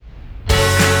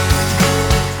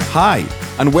Hi,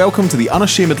 and welcome to the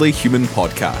Unashamedly Human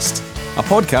podcast, a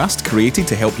podcast created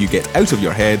to help you get out of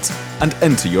your head and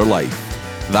into your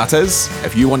life. That is,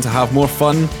 if you want to have more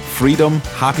fun, freedom,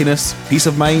 happiness, peace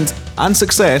of mind, and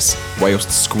success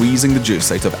whilst squeezing the juice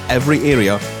out of every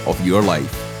area of your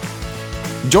life.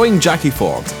 Join Jackie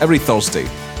Ford every Thursday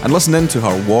and listen in to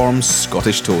her warm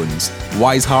Scottish tones,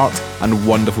 wise heart, and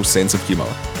wonderful sense of humour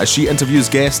as she interviews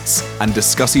guests and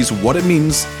discusses what it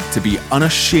means to be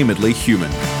unashamedly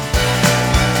human.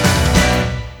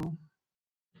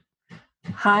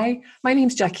 Hi, my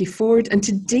name's Jackie Ford, and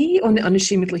today on the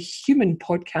Unashamedly Human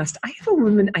podcast, I have a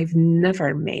woman I've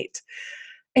never met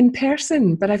in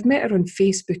person, but I've met her on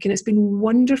Facebook, and it's been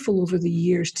wonderful over the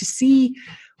years to see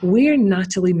where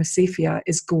Natalie Musaphia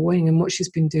is going and what she's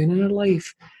been doing in her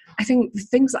life. I think the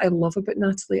things that I love about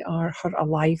Natalie are her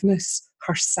aliveness,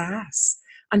 her sass,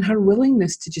 and her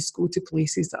willingness to just go to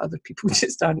places that other people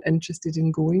just aren't interested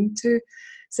in going to.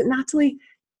 So Natalie,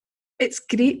 it's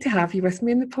great to have you with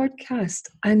me on the podcast.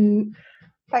 And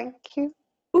thank you.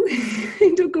 Oh,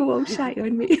 don't go all shy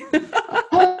on me.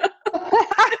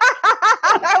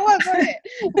 That wasn't it.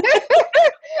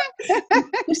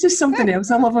 There's just something else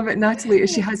I love about Natalie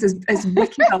is she has as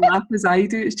wicked a laugh as I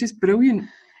do. It's just brilliant.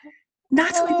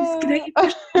 Natalie, describe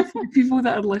yourself for the people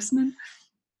that are listening.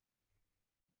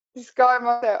 Describe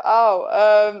myself.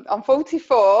 I'm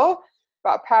 44,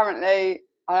 but apparently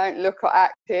I don't look or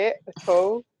act it at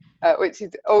all, which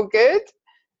is all good.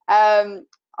 I've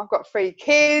got 3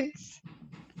 kids.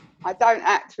 I don't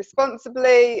act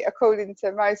responsibly according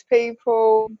to most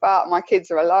people, but my kids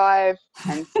are alive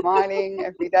and smiling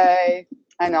every day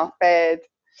and are fed.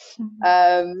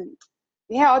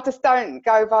 I just don't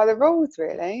go by the rules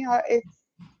really. I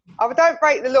don't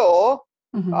break the law,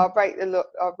 but I'll break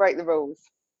the rules.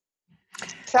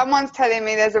 Someone's telling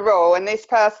me there's a rule and this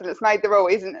person that's made the rule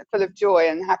isn't full of joy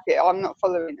and happy, I'm not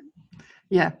following them.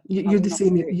 Yeah, you're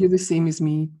the same as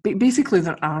me. Basically,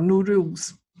 there are no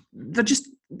rules.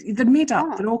 They're made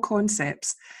up. They're all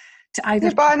concepts to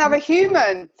either by another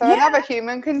human, so another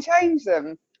human can change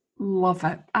them. Love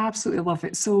it, absolutely love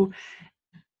it. So,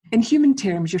 in human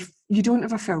terms, you don't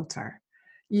have a filter.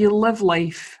 You live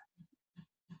life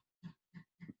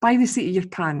by the seat of your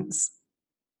pants.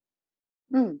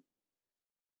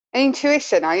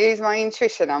 Intuition. I use my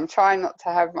intuition. I'm trying not to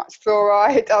have much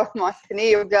fluoride. My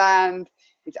pineal gland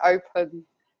is open.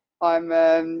 I'm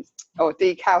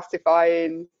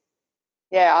decalcifying.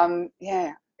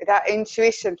 That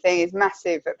intuition thing is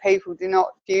massive, but people do not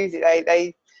use it.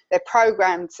 They're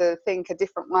programmed to think a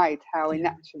different way to how we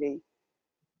naturally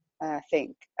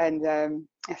think, and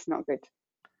that's not good.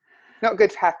 Not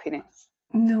good for happiness.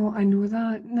 No, I know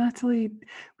that. Natalie,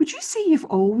 would you say you've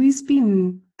always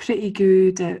been pretty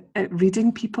good at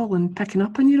reading people and picking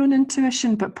up on your own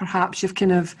intuition, but perhaps you've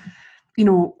kind of,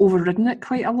 overridden it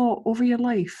quite a lot over your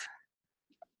life?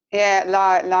 Yeah,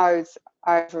 loads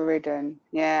overridden.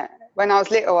 Yeah. When I was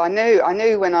little, I knew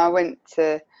when I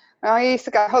used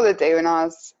to go on holiday when I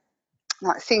was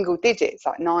like single digits,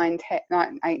 like 9, 10,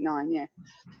 8, 9, yeah.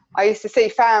 I used to see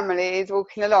families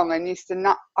walking along and I used to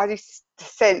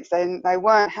sense they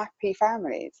weren't happy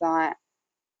families, like,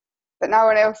 but no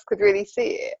one else could really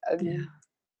see it. And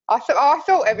I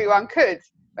thought everyone could,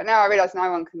 but now I realise no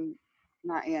one can.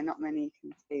 Not many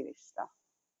can see this stuff.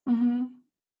 Mm-hmm.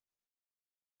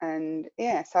 And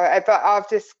but I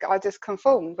just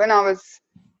conformed. When I was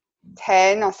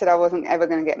 10, I said I wasn't ever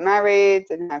going to get married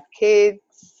and have kids,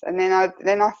 and then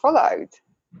I followed.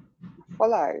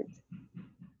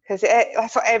 Because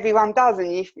that's what everyone does,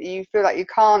 and you feel like you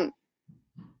can't.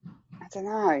 I don't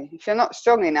know. If you're not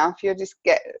strong enough, you just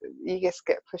get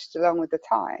pushed along with the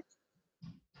tide.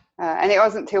 And it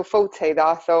wasn't till 40 that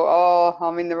I thought, "Oh,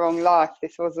 I'm in the wrong life.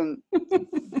 This wasn't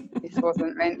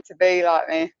meant to be like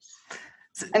this."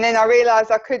 And then I realised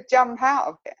I could jump out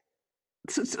of it.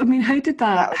 So I mean, how did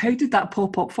that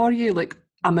pop up for you? Like,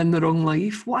 I'm in the wrong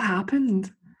life. What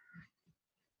happened?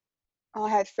 I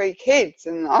had 3 kids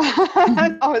and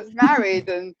I was married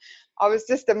and I was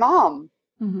just a mum.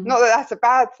 Mm-hmm. Not that that's a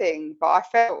bad thing, but I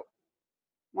felt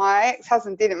my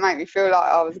ex-husband didn't make me feel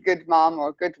like I was a good mum or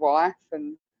a good wife,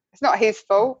 and it's not his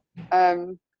fault.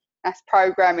 That's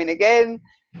programming again.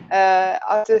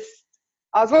 I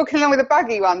was walking along with a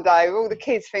buggy one day with all the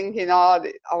kids thinking, I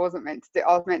was meant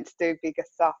to do bigger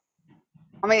stuff.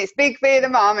 I mean, it's big being a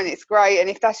mum and it's great, and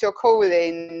if that's your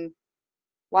calling,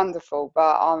 wonderful,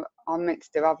 but I'm meant to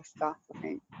do other stuff, I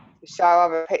think,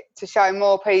 to show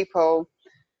more people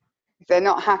if they're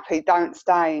not happy, don't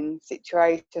stay in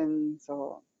situations,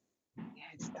 or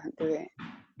just don't do it.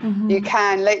 You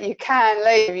can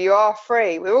leave. You are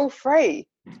free. We're all free.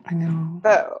 I know,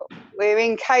 but we're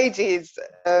in cages.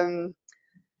 And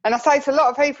I say to a lot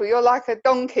of people, you're like a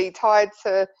donkey tied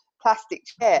to a plastic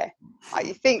chair. Like,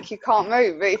 you think you can't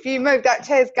move, but if you move, that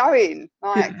chair's going.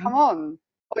 Like, come on.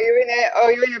 Or you're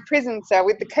in a prison cell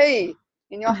with the key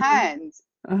in your hand.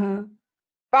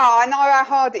 But I know how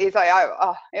hard it is.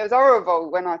 It was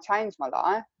horrible when I changed my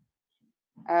life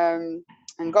and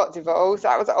got divorced.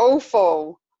 That was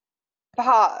awful.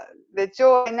 But the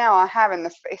joy now I have, and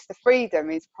it's the freedom,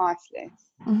 is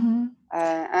priceless. And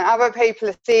other people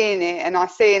are seeing it, and I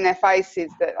see in their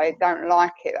faces that they don't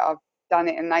like it, that I've done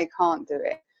it and they can't do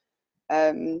it.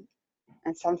 And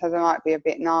sometimes I might be a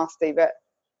bit nasty, but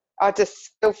I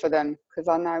just feel for them because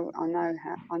I know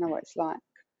what it's like.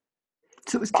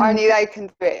 So only they can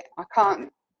do it.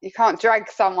 You can't drag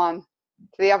someone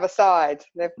to the other side.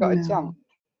 They've got to jump.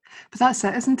 But that's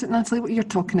it, isn't it, Natalie? What you're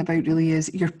talking about really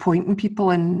is you're pointing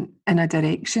people in a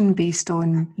direction based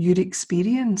on your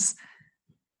experience.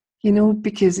 You know,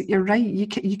 because you're right,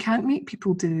 you can't make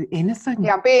people do anything.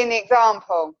 Yeah, be an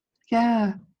example.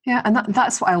 Yeah, and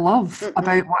that's what I love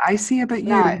about what I see about you.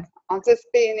 No, I'm just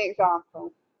being an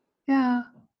example. Yeah.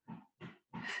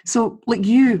 So, like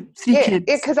you, 3 kids.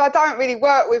 Yeah, because I don't really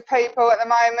work with people at the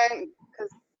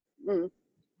moment.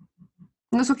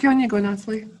 That's okay, on you go,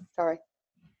 Natalie. Sorry.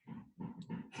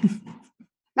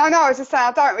 No, I was just saying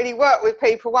I don't really work with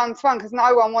people one-to-one because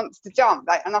no one wants to jump,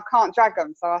 and I can't drag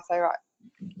them. So I say, right,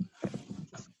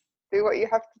 do what you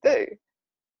have to do.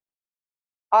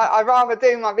 I'd rather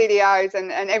do my videos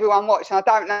and everyone watch, and I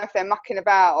don't know if they're mucking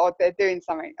about or they're doing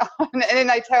something. And then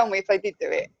they tell me if they did do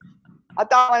it. I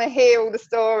don't want to hear all the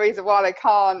stories of why they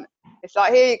can't. It's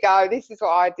like, here you go, this is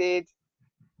what I did.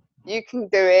 You can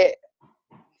do it.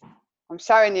 I'm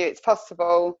showing you it's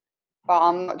possible, but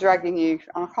I'm not dragging you,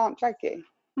 and I can't drag you.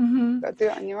 You've got to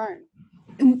do it on your own.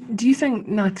 And do you think,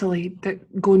 Natalie,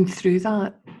 that going through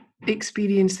that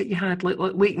experience that you had, like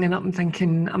waking up and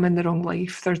thinking I'm in the wrong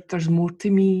life, there's more to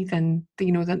me than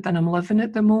I'm living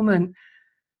at the moment,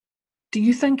 do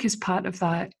you think as part of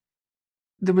that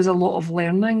there was a lot of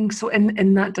learning? So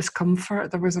in that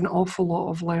discomfort there was an awful lot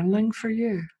of learning for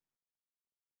you?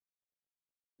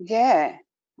 Yeah.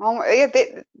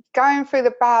 Going through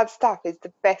the bad stuff is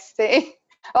the best thing.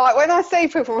 Like when I see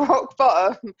people rock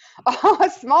bottom, I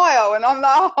smile and I'm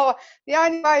like, oh, the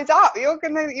only way is up. You're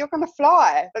gonna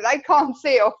fly, but they can't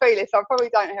see it or feel it, so I probably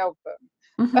don't help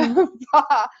them.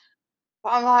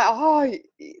 But I'm like, oh,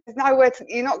 there's nowhere to.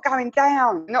 You're not going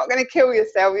down. You're not going to kill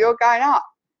yourself. You're going up.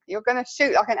 You're going to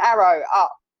shoot like an arrow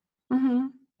up.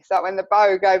 It's like when the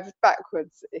bow goes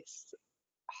backwards.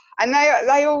 And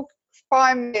they all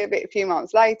find me a few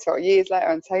months later or years later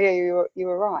and say, yeah, you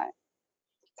were right.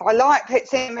 So I like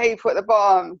seeing people at the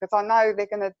bottom because I know they're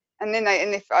going to, and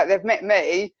if they've met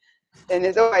me, then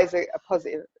there's always a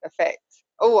positive effect.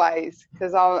 Always,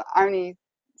 because I'll only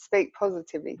speak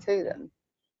positively to them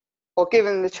or give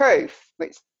them the truth,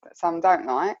 which some don't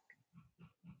like.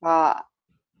 But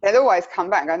they'll always come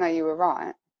back and go, no, you were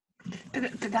right.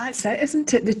 But that's it,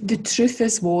 isn't it? The truth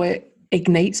is what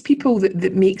ignites people,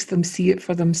 that makes them see it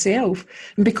for themselves.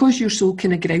 And because you're so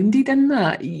kind of grounded in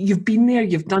that, you've been there,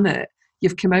 you've done it,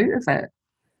 you've come out of it.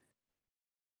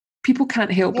 People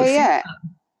can't help but feel that.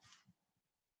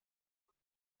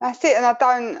 That's it. And I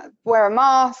don't wear a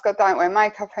mask. I don't wear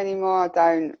makeup anymore. I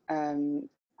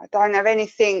don't have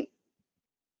anything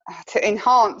to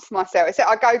enhance myself. It's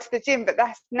I go to the gym, but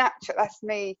that's natural. That's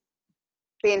me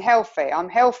being healthy. I'm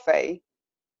healthy,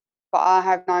 but I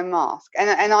have no mask.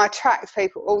 And I attract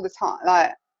people all the time.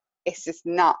 Like, it's just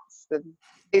nuts. The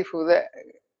people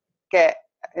that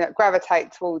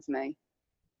gravitate towards me.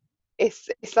 It's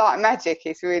like magic.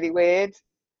 It's really weird.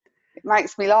 It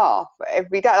makes me laugh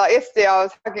every day. Like yesterday, I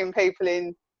was hugging people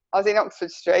I was in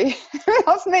Oxford Street. I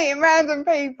was meeting random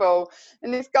people,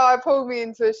 and this guy pulled me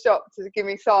into a shop to give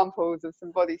me samples of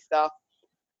some body stuff.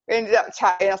 We ended up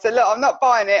chatting. I said, look, I'm not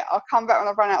buying it. I'll come back when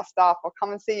I've run out of stuff. I'll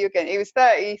come and see you again. He was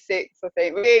 36, I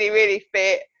think, really, really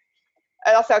fit.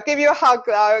 And I said, I'll give you a hug,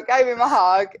 though. Gave him a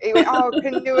hug. He went, oh,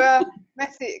 can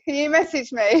you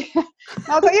message me? And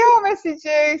I was like, yeah, I'll message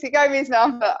you. So he gave me his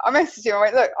number. I messaged him. I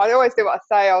went, look, I always do what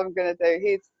I say I'm going to do.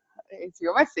 Here's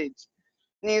your message.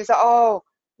 And he was like, oh,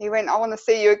 he went, I want to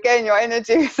see you again. Your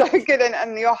energy is so good.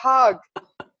 And your hug.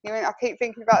 He went, I keep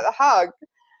thinking about the hug.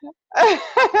 I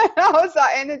was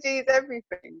like, energy is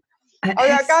everything. I was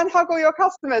like, go and hug all your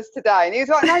customers today. And he was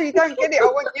like, no, you don't get it. I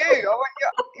want you.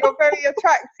 You're very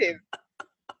attractive.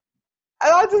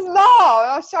 And I just laughed.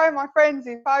 And I was showing my friends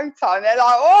his photo, and they're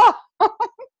like, oh.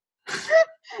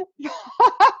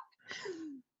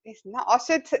 It's not. I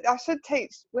should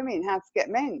teach women how to get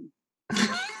men.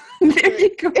 There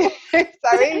you go. It's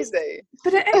so easy.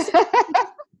 But it is.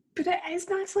 but it is,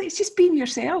 Natalie. It's just being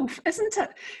yourself, isn't it?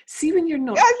 See when you're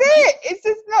not. That's it. It's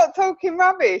just not talking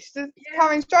rubbish. Just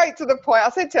coming straight to the point. I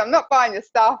said to him, I'm not buying your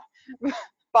stuff, but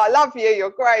I love you.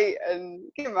 You're great, and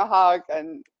give him a hug.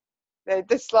 And they're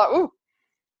just like, oh,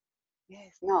 yeah,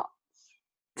 it's nuts.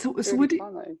 So really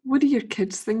what do your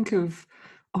kids think of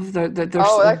their they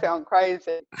think I'm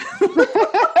crazy.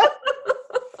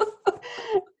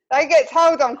 They get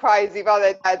told I'm crazy by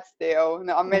their dad still, and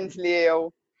that I'm mentally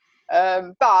ill.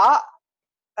 But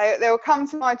they'll come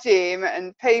to my gym,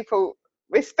 and people,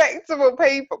 respectable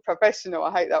people, professional,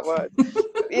 I hate that word,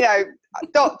 you know,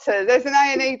 doctors, there's an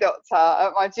A&E doctor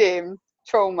at my gym,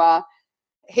 trauma.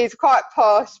 He's quite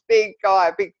posh, big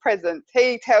guy, big presence.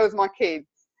 He tells my kids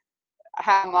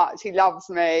how much he loves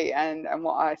me and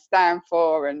what I stand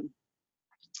for, and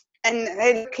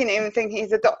they're looking at him and thinking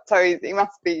he's a doctor. He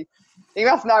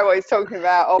must know what he's talking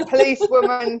about. Or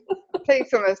policewoman's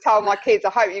told my kids, I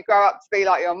hope you grow up to be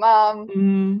like your mum.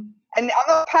 And I'm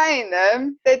not paying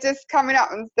them. They're just coming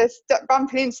up and they're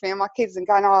bumping into me and my kids and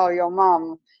going, oh, your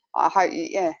mum. I hope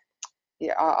you,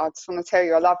 I just want to tell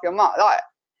you I love your mum. Like,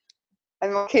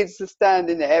 and my kids are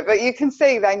standing there. But you can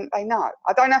see they know.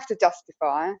 I don't have to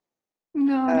justify.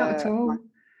 No, not at all.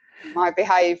 My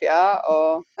behaviour,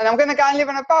 and I'm going to go and live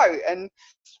on a boat. And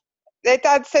their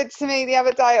dad said to me the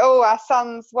other day, oh, our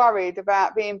son's worried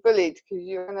about being bullied because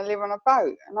you're going to live on a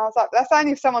boat. And I was like, that's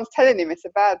only if someone's telling him it's a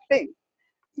bad thing.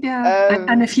 Yeah,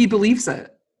 and if he believes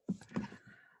it.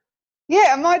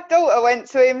 Yeah, and my daughter went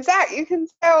to him, Zach, you can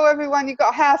tell everyone you've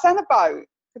got a house and a boat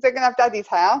because they're going to have daddy's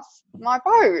house, my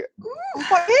boat. I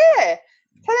was like, yeah,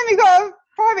 tell him you got a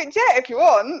private jet if you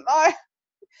want. Like,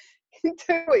 you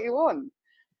can do what you want.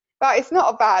 But it's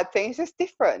not a bad thing, it's just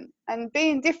different. And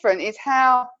being different is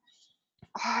how,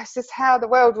 it's just how the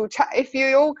world will change. If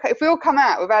we all come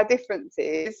out with our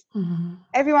differences,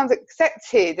 everyone's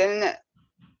accepted, and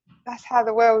that's how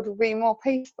the world will be more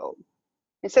peaceful.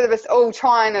 Instead of us all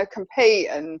trying to compete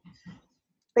and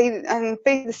turn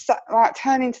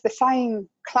into the same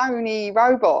cloney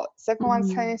robots.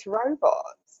 Everyone's turning into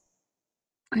robots.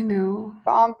 I know.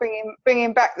 But I'm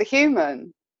bringing back the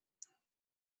human.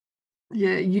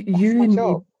 Yeah, you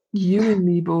and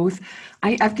me both.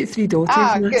 I've got 3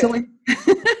 daughters, Natalie.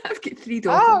 I've got 3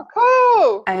 daughters. Oh,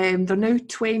 cool. They're now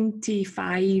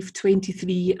 25,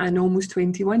 23 and almost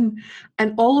 21.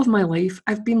 And all of my life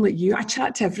I've been like you. I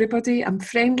chat to everybody. I'm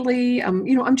friendly.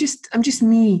 I'm just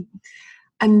me.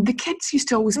 And the kids used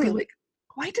to always be like,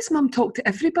 why does mum talk to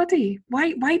everybody?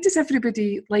 Why does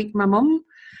everybody like my mum?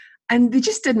 And they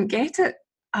just didn't get it.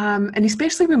 And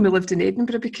especially when we lived in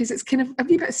Edinburgh, because it's kind of a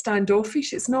wee bit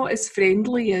standoffish. It's not as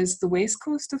friendly as the west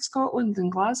coast of Scotland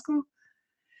and Glasgow.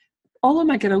 All of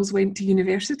my girls went to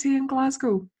university in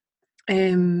Glasgow.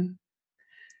 And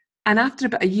after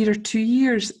about a year or 2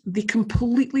 years, they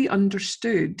completely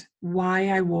understood why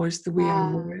I was the way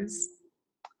I was.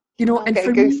 And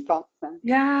for goosebumps then.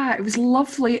 Yeah, it was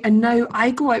lovely. And now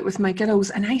I go out with my girls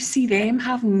and I see them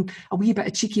having a wee bit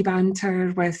of cheeky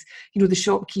banter with, the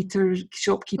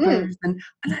shopkeepers. And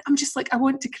I'm just like, I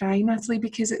want to cry, Natalie,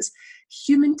 because it's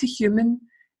human to human.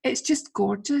 It's just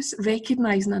gorgeous,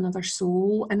 recognising another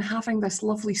soul and having this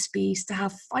lovely space to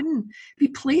have fun, be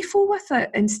playful with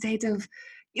it instead of,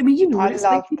 it's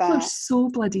like people are so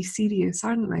bloody serious,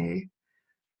 aren't they?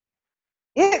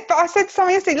 Yeah, but I said to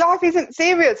someone yesterday, life isn't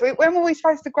serious. When were we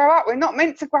supposed to grow up? We're not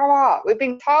meant to grow up. We've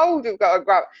been told we've got to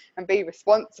grow up and be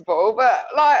responsible. But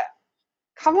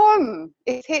come on,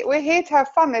 we're here to have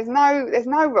fun. There's no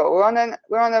rule.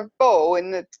 We're on a ball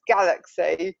in the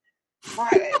galaxy.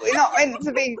 We're not meant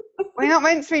to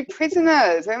be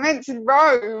prisoners. We're meant to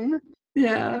roam.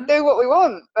 Yeah. And do what we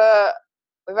want, but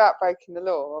without breaking the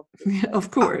law. Yeah,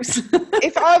 of course.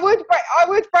 If I would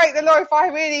break the law if I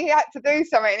really had to do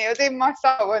something and it was in my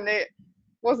soul and it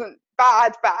wasn't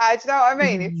bad, you know what I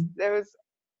mean? If there was,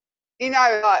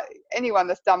 like anyone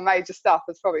that's done major stuff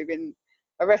has probably been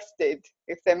arrested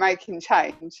if they're making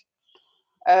change.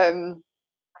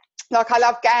 Like I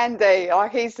love Gandhi.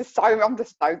 Like I'm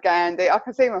just so Gandhi. I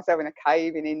can see myself in a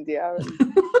cave in India.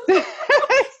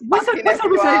 With or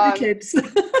without the kids?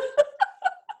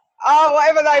 Oh,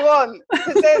 whatever they want,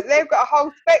 because they've got a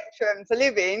whole spectrum to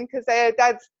live in. Because their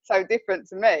dad's so different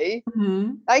to me,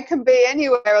 they can be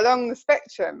anywhere along the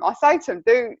spectrum. I say to them,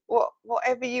 do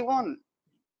whatever you want,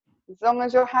 as long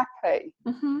as you're happy.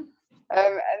 And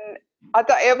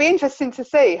it'll be interesting to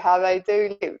see how they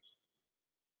do live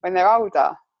when they're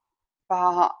older.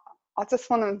 But I just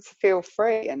want them to feel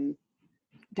free, and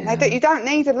you don't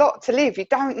need a lot to live. You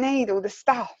don't need all the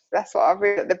stuff. That's what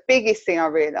the biggest thing I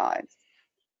realised.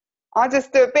 I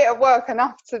just do a bit of work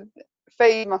enough to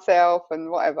feed myself and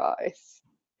whatever.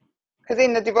 because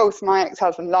in the divorce, my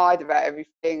ex-husband lied about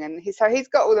everything, and so he's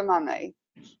got all the money.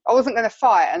 I wasn't going to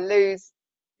fight and lose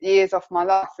years off my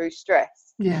life through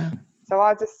stress. Yeah. So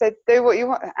I just said, do what you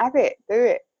want, have it, do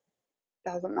it.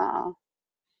 Doesn't matter.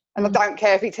 And I don't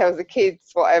care if he tells the kids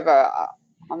whatever.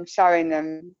 I'm showing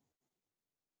them,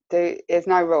 there's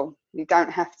no rule. You don't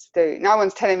have to do. No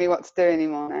one's telling me what to do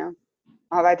anymore now.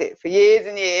 I've had it for years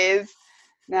and years.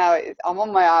 Now I'm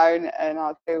on my own, and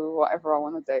I do whatever I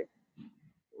want to do,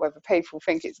 whether people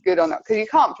think it's good or not. Because you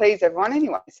can't please everyone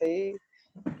anyway, so you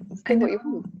just do what you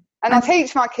want. And I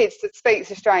teach my kids to speak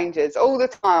to strangers all the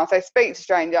time. I say, speak to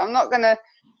strangers. I'm not going to,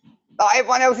 like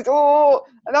everyone else is,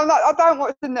 and I'm like, I don't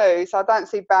watch the news, so I don't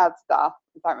see bad stuff.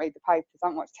 I don't read the papers. I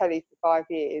don't watch telly for 5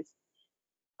 years.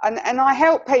 And I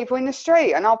help people in the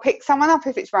street, and I'll pick someone up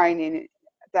if it's raining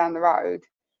down the road.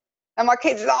 And my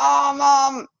kids are like,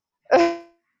 oh, Mum.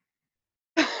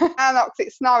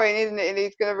 It's snowing, isn't it? And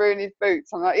he's going to ruin his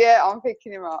boots. I'm like, yeah, I'm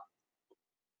picking him up.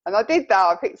 And I did that.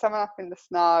 I picked someone up in the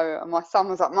snow, and my son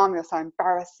was like, Mum, you're so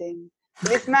embarrassing. And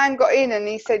this man got in and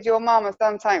he said, your mum has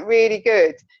done something really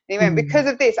good. And he went, because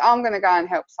of this, I'm going to go and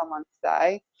help someone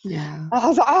today. Yeah. And I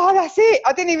was like, oh, that's it.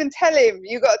 I didn't even tell him,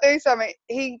 you got to do something.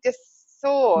 He just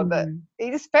saw that,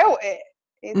 he just felt it.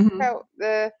 He felt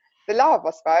the love,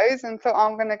 I suppose, and thought,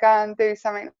 I'm going to go and do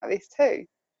something like this too.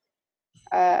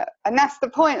 And that's the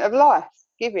point of life,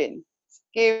 giving.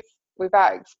 Give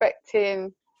without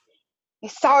expecting.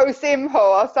 It's so simple.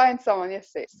 I was saying to someone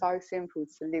yesterday, it's so simple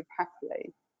to live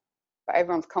happily, but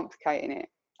everyone's complicating it,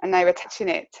 and they're attaching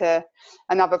it to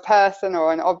another person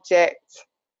or an object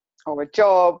or a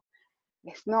job.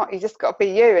 It's not. You just got to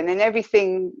be you, and then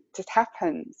everything just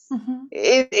happens.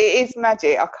 It is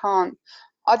magic. I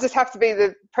just have to be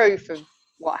the proof of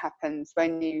what happens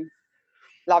when you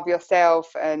love yourself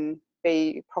and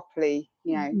be properly,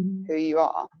 who you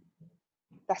are.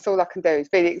 That's all I can do, is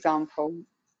be the example.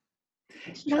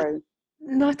 It's true.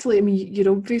 Natalie, I mean,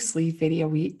 you're obviously very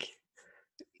awake,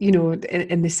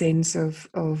 in the sense of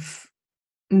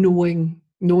knowing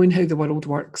how the world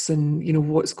works and,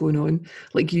 what's going on.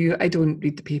 Like you, I don't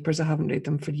read the papers. I haven't read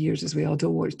them for years as well. I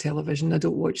don't watch television. I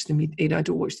don't watch the media. I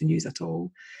don't watch the news at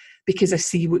all, because I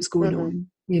see what's going on,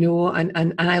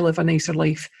 and I live a nicer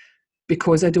life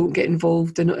because I don't get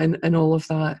involved in all of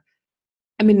that.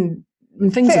 I mean, when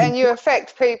things and you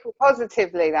affect people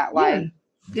positively that way.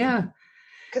 Yeah.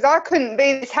 Because I couldn't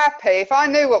be this happy if I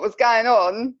knew what was going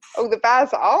on. All the bad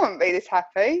stuff, I wouldn't be this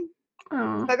happy.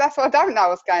 So that's why I don't know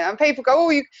what's going on. People go,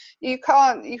 you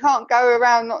can't go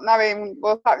around not knowing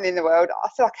what's happening in the world. I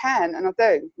said, I can, and I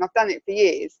do, and I've done it for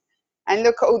years. And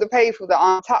look at all the people that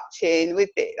I'm touching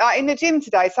with it. Like in the gym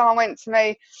today, someone went to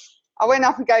me. I went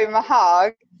up and gave him a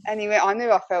hug, and he went, I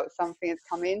knew I felt something had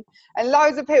come in. And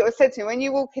loads of people said to me, when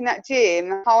you walk in that gym,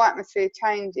 the whole atmosphere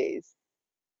changes.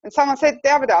 And someone said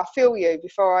the other day, I feel you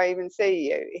before I even see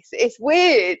you. It's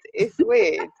weird. It's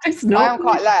weird. It's not. I am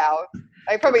quite loud.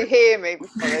 They probably hear me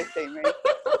before they see me.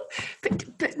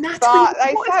 but Natalie,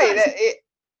 they say that it.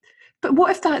 But what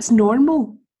if that's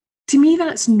normal? To me,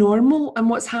 that's normal. And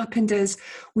what's happened is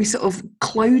we sort of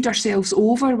cloud ourselves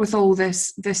over with all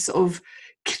this sort of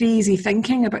crazy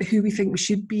thinking about who we think we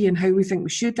should be and how we think we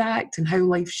should act and how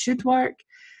life should work.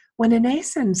 When in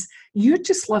essence, you're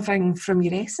just living from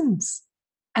your essence.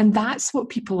 And that's what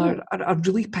people are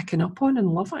really picking up on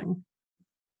and loving.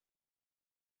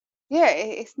 Yeah,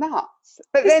 it's nuts.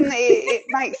 But then it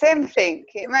makes them think.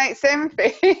 It makes them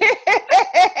think.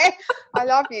 I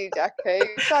love you, Jackie.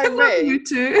 So I love you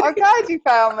too. I'm glad you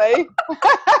found me.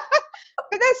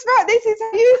 But that's right. This is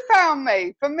how you found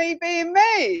me, for me being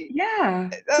me. Yeah,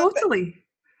 totally.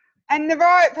 And the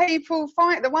right people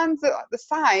find the ones that are the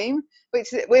same,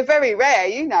 which we're very rare.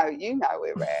 You know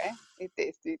we're rare. You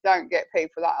don't get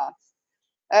people like us.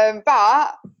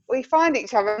 But we find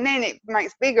each other, and then it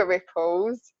makes bigger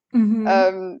ripples.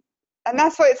 And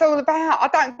that's what it's all about. I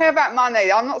don't care about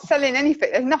money. I'm not selling anything.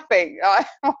 There's nothing. I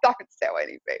don't sell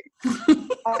anything.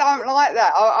 I don't like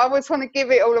that. I always want to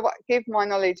give it all away, give my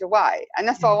knowledge away, and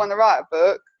that's why I want to write a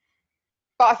book.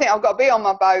 But I think I've got to be on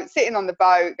my boat, sitting on the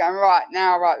boat, going, right,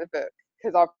 now I'll write the book,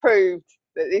 because I've proved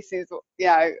that this is,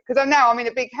 because I'm in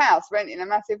a big house, renting a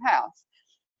massive house.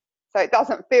 So it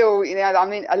doesn't feel,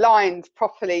 I'm aligned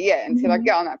properly yet until I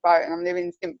get on that boat and I'm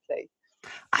living simply.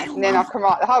 And then I can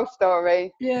write the whole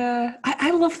story. Yeah,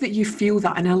 I love that you feel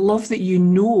that, and I love that you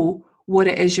know what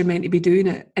it is you're meant to be doing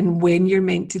it and when you're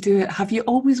meant to do it. Have you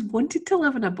always wanted to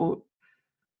live in a boat?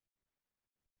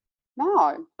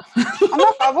 No.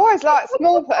 I've always liked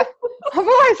small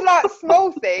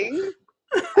things.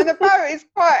 And a boat is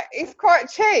quite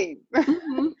cheap.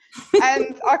 Mm-hmm.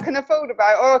 And I can afford a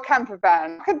boat or a camper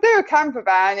van. I can do a camper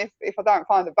van if I don't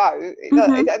find a boat. It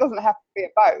doesn't have to be a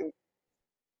boat.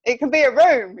 It can be a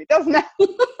room. It doesn't have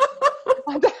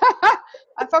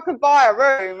if I can buy a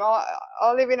room,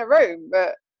 I'll live in a room,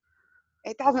 but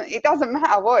it doesn't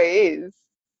matter what it is.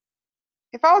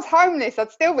 If I was homeless,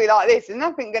 I'd still be like this. There's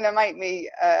nothing going to make me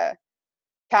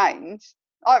change.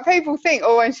 Like people think,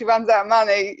 oh, when she runs out of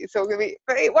money, it's all going to be,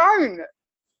 but it won't,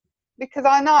 because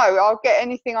I know I'll get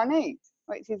anything I need,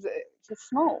 which is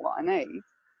small what I need.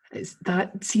 It's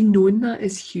that, see, knowing that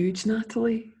is huge,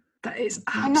 Natalie. That is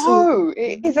absolutely. I know,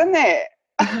 it is, isn't it?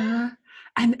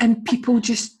 And people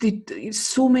just,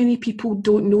 so many people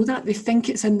don't know that. They think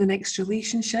it's in the next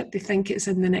relationship. They think it's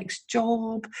in the next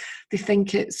job. They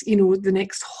think it's, the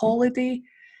next holiday.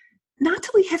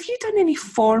 Natalie, have you done any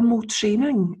formal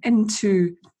training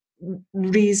into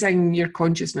raising your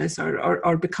consciousness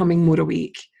or becoming more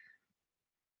awake?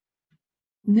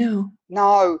 No.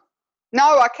 No,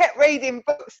 I kept reading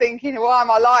books thinking, why am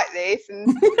I like this? And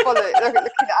looking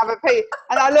at other people.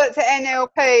 And I looked at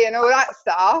NLP and all that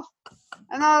stuff.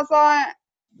 And I was like,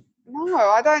 no,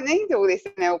 I don't need all this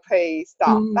NLP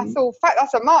stuff. Mm. That's all fact.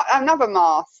 That's another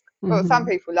mask. Mm-hmm. Well, some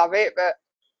people love it, but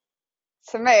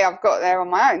to me, I've got there on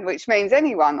my own, which means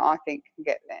anyone, I think, can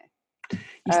get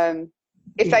there.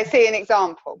 If they see an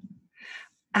example.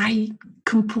 I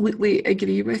completely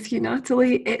agree with you,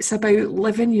 Natalie. It's about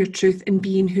living your truth and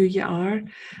being who you are.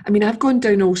 I mean, I've gone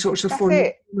down all sorts of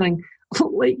forms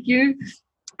like you,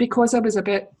 because I was a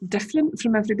bit different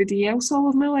from everybody else all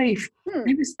of my life.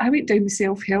 I went down the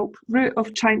self-help route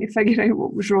of trying to figure out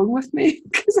what was wrong with me,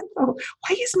 because I thought,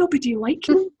 why is nobody like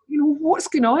me? What's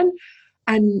going on?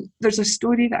 And there's a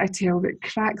story that I tell that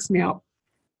cracks me up.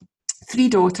 3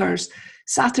 daughters,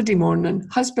 Saturday morning,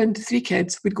 husband, 3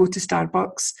 kids would go to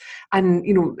Starbucks, and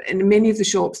in many of the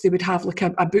shops they would have like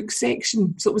a book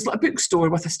section. So it was like a bookstore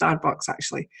with a Starbucks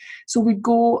actually. So we'd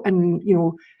go and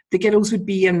the girls would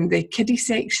be in the kiddie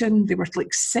section. They were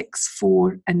like 6,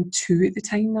 4 and 2 at the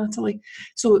time, Natalie.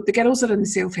 So the girls are in the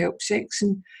self-help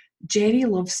section. Jerry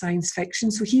loves science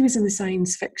fiction, so he was in the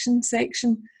science fiction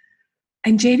section.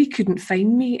 And Jerry couldn't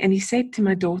find me, and he said to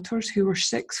my daughters, who were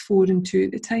 6, 4 and 2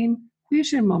 at the time,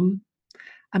 where's your mum?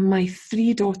 And my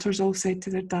 3 daughters all said to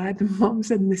their dad, the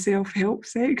mum's in the self-help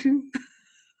section.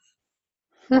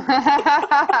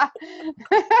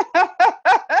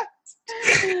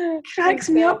 Cracks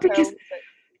me up because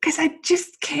I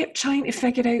just kept trying to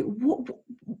figure out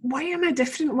why am I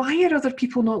different? Why are other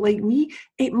people not like me?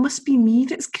 It must be me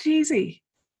that's crazy.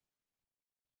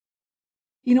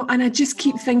 And I just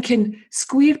keep thinking,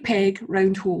 square peg,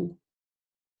 round hole.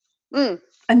 And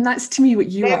that's to me what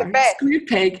you are. Square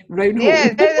peg, round hole.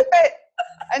 Yeah, they're the best.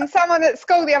 And someone at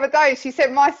school the other day, she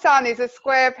said, my son is a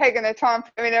square peg and they're trying to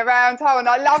put him in a round hole. And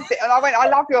I loved it. And I went, I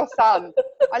love your son.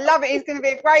 I love it. He's going to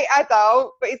be a great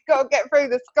adult, but he's got to get through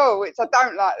the school, which I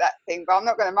don't like that thing. But I'm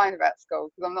not going to moan about school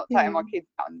because I'm not taking my kids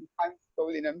out and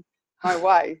homeschooling them. No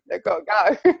way. They've got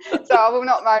to go. So I will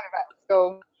not moan about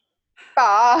school.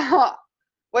 But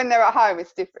when they're at home,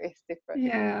 it's different.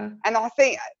 Yeah. And I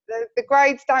think the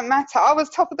grades don't matter. I was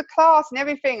top of the class and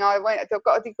everything. I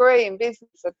got a degree in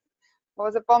business. I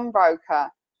was a bond broker.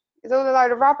 It's all a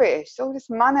load of rubbish. It's all this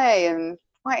money and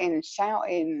fighting and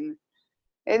shouting.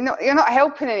 You're not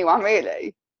helping anyone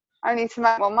really. Only to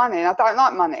make more money. And I don't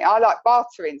like money. I like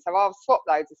bartering. So I'll swap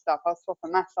loads of stuff. I'll swap a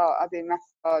massage. I do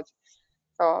massage.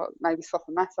 So I'll maybe swap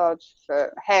a massage for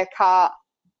a haircut.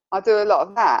 I do a lot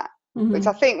of that. Mm-hmm. Which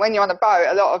I think when you're on a boat,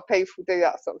 a lot of people do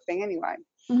that sort of thing anyway.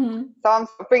 Mm-hmm. So I'm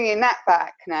bringing that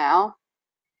back now.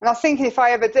 And I was thinking if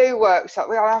I ever do workshop,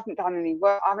 I haven't done any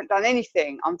work. I haven't done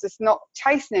anything. I'm just not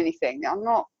chasing anything. I'm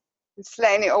not just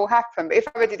letting it all happen. But if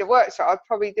I ever did a workshop, I'd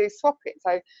probably do swap it.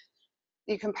 So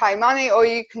you can pay money or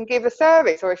you can give a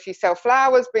service. Or if you sell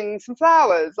flowers, bring some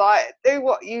flowers. Like do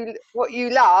what you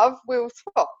love, we'll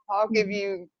swap. I'll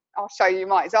show you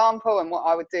my example and what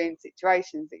I would do in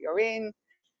situations that you're in.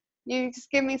 You just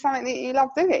give me something that you love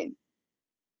doing.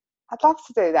 I'd love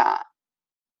to do that.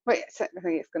 But I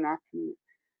think it's going to happen.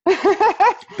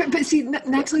 but see,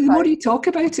 Natalie, the more you talk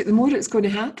about it, the more it's going to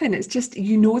happen. It's just,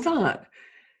 that.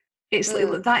 It's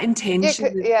like that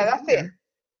intention. Yeah, that's it.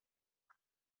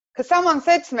 Because someone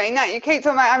said to me, Nat, you keep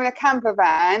talking about having a camper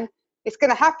van. It's going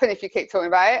to happen if you keep talking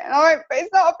about it. And I went, but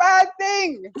it's not a bad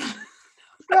thing.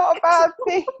 It's not a bad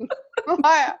thing.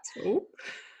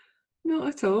 Not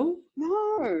at all.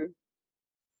 No.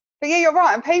 But yeah, you're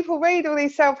right. And people read all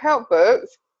these self-help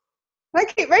books. They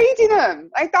keep reading them.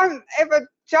 They don't ever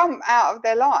jump out of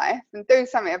their life and do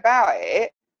something about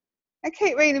it. They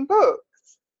keep reading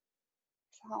books.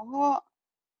 So what?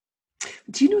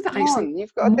 Do you know that Come actually? on,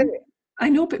 you've got to do it. I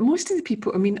know, but most of the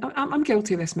people, I mean, I'm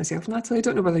guilty of this myself, Natalie. I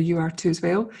don't know whether you are too as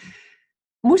well.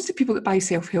 Most of the people that buy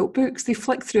self-help books, they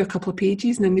flick through a couple of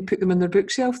pages and then they put them on their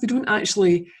bookshelf. They don't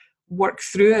actually work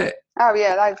through it. Oh,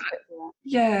 yeah, loads of people.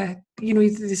 Yeah, you know,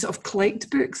 they sort of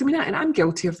collect books. I mean, and I'm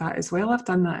guilty of that as well. I've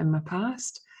done that in my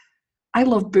past. I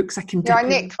love books I can dip I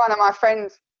nicked one of my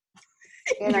friends.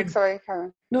 Sorry,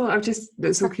 Karen. No,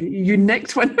 it's okay. You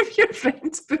nicked one of your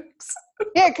friend's books.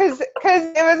 Yeah, because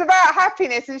it was about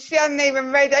happiness and she hadn't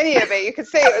even read any of it. You could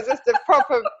see it was just a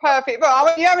proper, perfect book. I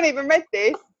went, you haven't even read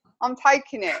this. I'm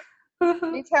taking it.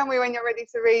 Uh-huh. You tell me when you're ready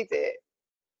to read it.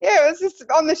 Yeah, it was just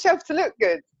on the shelf to look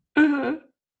good. Uh-huh.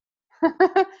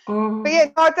 Oh. But yeah,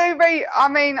 I do read. I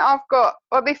mean, I've got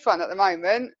this one at the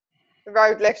moment, The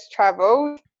Road Less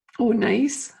Travelled. Oh,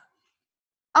 nice.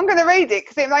 I'm going to read it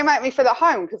because they make me feel at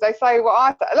home, because they say what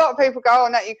I say. A lot of people go, oh,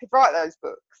 Nat, you could write those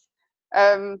books.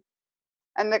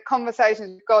 And the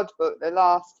Conversations with God book, the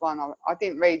last one, I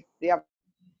didn't read the other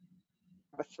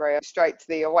three. Straight to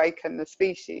the Awaken the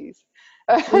Species.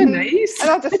 Oh, nice. And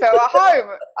I just felt at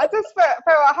home. I just felt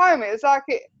at home. It was like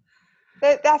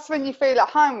that's when you feel at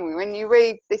home, when you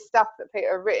read this stuff that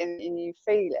people have written and you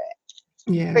feel it.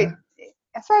 Yeah. But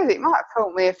I suppose it might have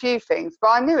taught me a few things, but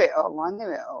I knew it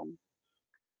all.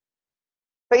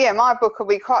 But yeah, my book will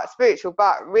be quite spiritual,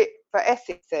 but for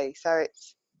Essexy. So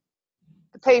it's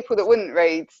the people that wouldn't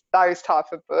read those type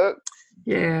of books.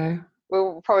 Yeah.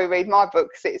 Will probably read my book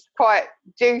because it's quite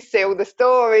juicy, all the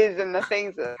stories and the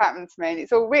things that have happened to me, and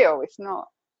it's all real. It's not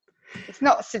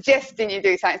suggesting you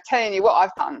do something, it's telling you what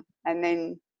I've done, and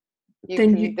then you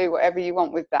can do whatever you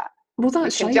want with that. Well,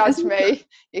 that's you can judge me,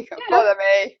 you can follow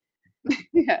me.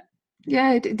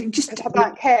 Yeah, just I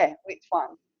don't care which one.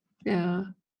 Yeah.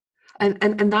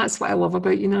 And that's what I love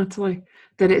about you, Natalie,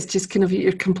 that it's just kind of,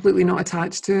 you're completely not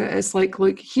attached to it. It's like,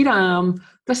 look, here I am,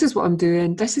 this is what I'm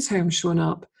doing, this is how I'm showing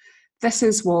up, this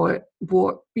is what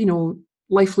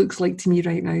life looks like to me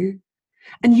right now.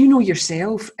 And you know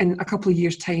yourself, in a couple of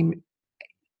years' time,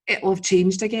 it'll have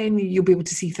changed again. You'll be able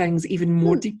to see things even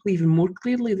more deeply, even more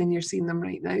clearly than you're seeing them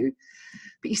right now.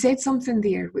 But you said something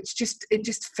there which just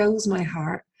fills my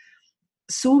heart.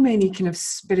 So many kind of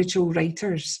spiritual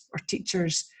writers or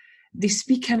teachers, they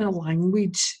speak in a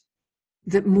language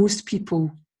that most people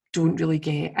don't really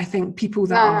get. I think people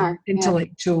that are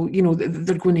intellectual,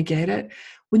 they're going to get it.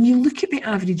 When you look at the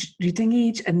average reading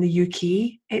age in the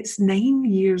UK, it's 9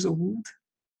 years old.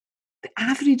 The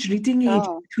average reading age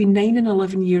between 9 and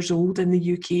 11 years old in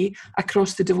the UK,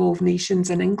 across the devolved nations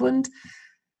in England.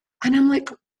 And I'm like,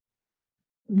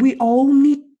 we all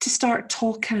need to start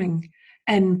talking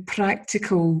in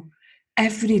practical,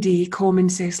 everyday, common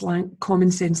sense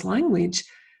language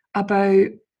about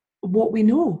what we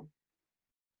know,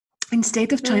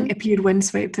 instead of trying to appear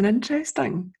windswept and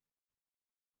interesting.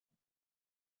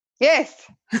 Yes,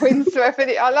 windswept.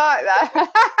 I like that.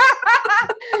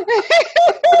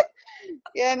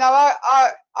 Yeah, no,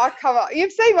 I come up.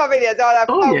 You've seen my videos. I'll have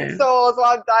cold sores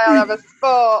one day. I'll have a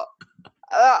spot.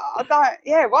 I don't.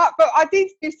 Yeah, what? But I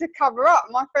did used to cover up.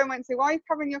 My friend went to, "Why are you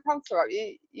covering your cold sore up?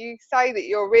 You say that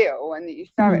you're real and that you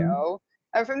show it all."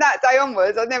 And from that day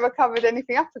onwards, I never covered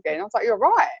anything up again. I was like, "You're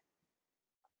right.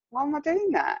 Why am I doing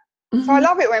that?" So I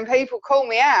love it when people call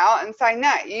me out and say,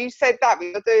 "Nat, you said that, but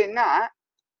you're doing that."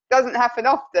 Doesn't happen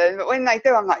often, but when they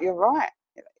do, I'm like, "You're right."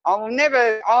 I will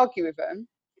never argue with them.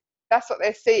 That's what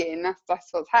they're seeing. That's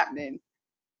what's happening.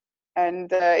 And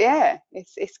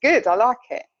it's good. I like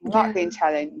it. I like being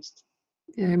challenged.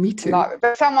 Yeah, me too.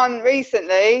 But someone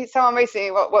recently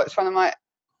watched one of my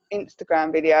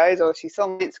Instagram videos, or she saw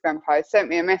my Instagram post, sent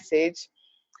me a message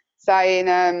saying,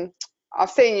 "I've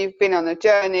seen you've been on a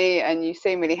journey and you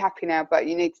seem really happy now, but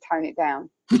you need to tone it down."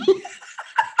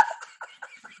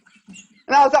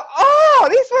 And I was like, "Oh,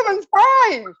 this woman's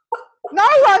brave." No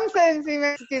one sends me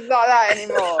messages like that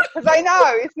anymore, because they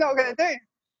know it's not going to do.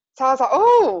 So I was like,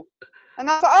 "Oh," and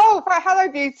I was like, "Oh,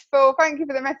 hello, beautiful. Thank you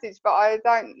for the message, but I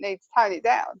don't need to tone it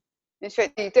down." And she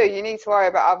went, "You do. You need to worry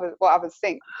about what others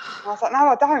think." And I was like, "No,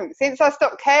 I don't. Since I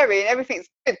stopped caring, everything's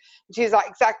good." And she was like,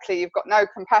 "Exactly. You've got no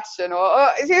compassion," or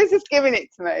she was just giving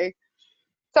it to me.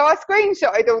 So I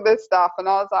screenshotted all this stuff, and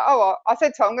I was like, "Oh," I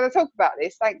said to her, "I'm going to talk about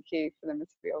this. Thank you for the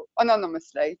material,"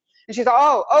 anonymously. And she's like,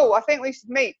 "Oh, I think we should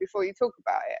meet before you talk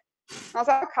about it." And I was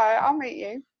like, "Okay, I'll meet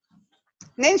you."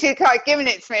 And then she started giving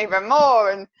it to me even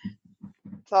more, and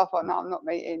so I thought, "No, I'm not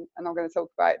meeting, and I'm going to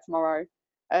talk about it tomorrow."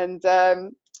 And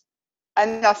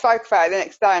I spoke about it the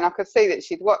next day, and I could see that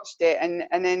she'd watched it,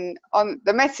 and then on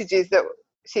the messages that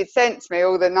she'd sent me,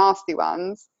 all the nasty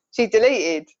ones, she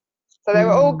deleted. So they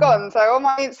were all gone. So on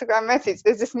my Instagram message,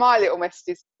 there's just my little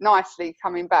messages nicely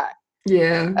coming back.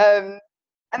 Yeah.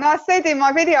 And I said in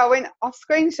my video, I've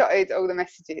screenshotted all the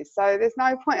messages, so there's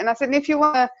no point. And I said, if you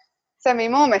want to send me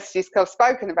more messages because I've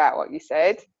spoken about what you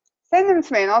said, send them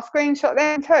to me and I'll screenshot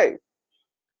them too.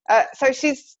 So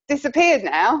she's disappeared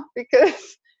now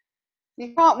because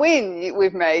you can't win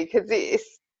with me, because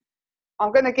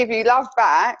I'm going to give you love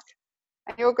back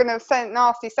and you're going to send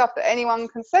nasty stuff that anyone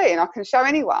can see and I can show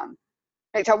anyone,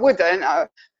 which I wouldn't.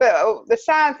 But the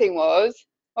sad thing was,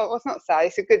 well, it's not sad,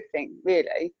 it's a good thing,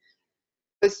 really.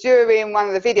 Was during one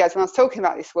of the videos when I was talking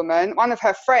about this woman, one of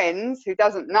her friends who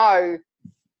doesn't know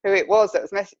who it was that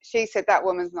was she said that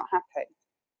woman's not happy.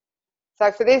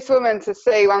 So for this woman to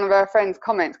see one of her friends'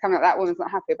 comments coming up, that woman's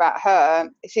not happy about her,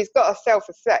 she's got to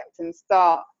self-reflect and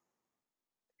start,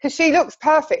 because she looks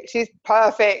perfect. She's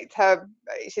perfect.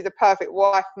 She's a perfect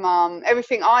wife, mum,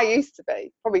 everything I used to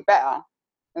be, probably better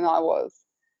than I was.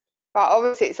 But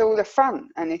obviously it's all the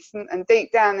front, and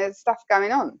deep down there's stuff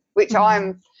going on, which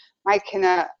I'm making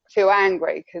her feel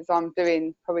angry because I'm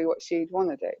doing probably what she'd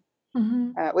want to do,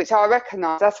 which I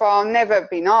recognise. That's why I'll never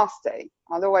be nasty.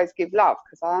 I'll always give love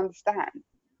because I understand.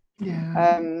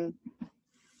 Yeah.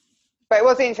 But it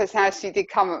was interesting how she did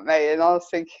come at me, and I was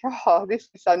thinking, oh, this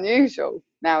is unusual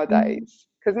nowadays,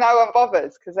 because no one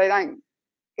bothers, because they don't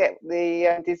get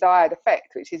the desired effect,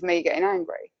 which is me getting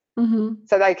angry.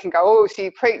 So they can go, oh,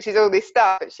 she preaches all this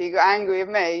stuff, but she got angry with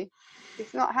me.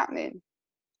 It's not happening.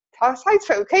 I say to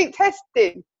people, keep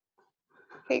testing.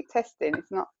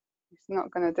 It's not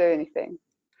going to do anything.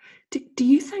 Do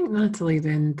you think, Natalie,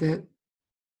 then, that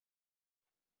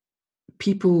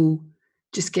people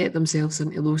just get themselves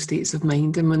into low states of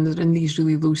mind, and when they're in these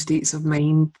really low states of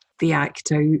mind, they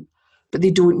act out, but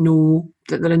they don't know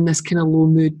that they're in this kind of low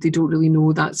mood? They don't really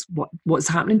know that's what's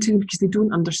happening to them because they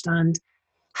don't understand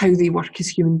how they work as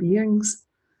human beings.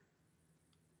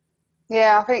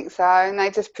 Yeah, I think so. And they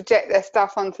just project their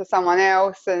stuff onto someone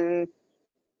else, and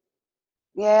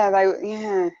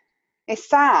it's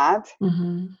sad.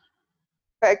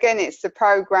 But again, it's the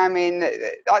programming that,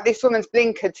 like this woman's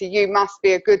blinkered to, you must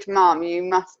be a good mum, you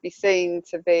must be seen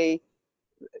to be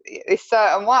this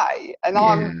certain way, and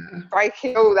I'm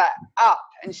breaking all that up,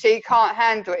 and she can't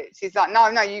handle it. She's like, no,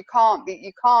 you can't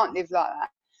live like that.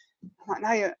 I'm like,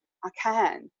 no, I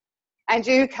can, and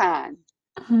you can.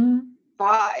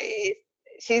 But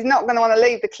she's not going to want to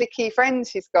leave the cliquey friends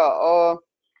she's got, or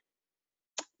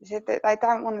they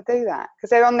don't want to do that because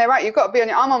they're on their own. You've got to be on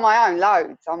your. I'm on my own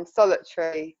loads. I'm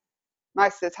solitary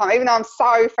most of the time, even though I'm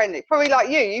so friendly. Probably like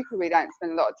you probably don't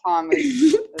spend a lot of time with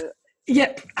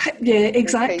yeah,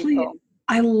 exactly. People.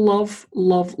 I love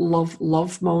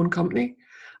my own company.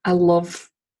 I love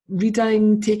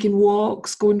reading, taking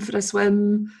walks, going for a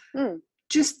swim.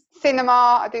 Just cinema.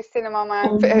 I do cinema on my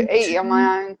own, eating on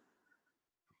my own.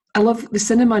 I love the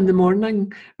cinema in the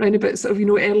morning, round about sort of,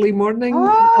 early morning.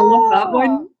 I love that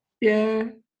one. Yeah.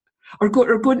 Or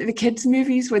going to the kids'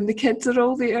 movies when the kids are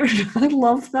all there. I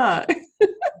love that.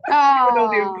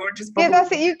 Oh, yeah,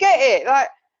 that's it. You get it. Like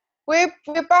we're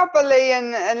bubbly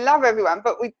and love everyone,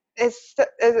 but there's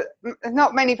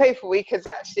not many people we could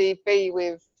actually be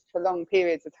with for long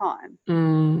periods of time.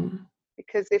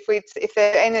 Because if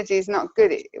their energy is not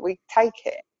good, we take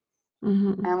it,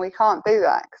 and we can't do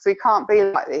that because we can't be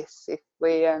like this if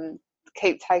we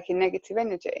keep taking negative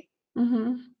energy.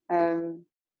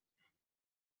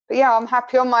 But yeah, I'm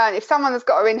happy on my own. If someone has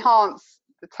got to enhance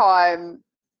the time,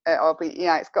 it'll be,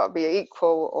 it's got to be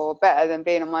equal or better than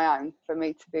being on my own for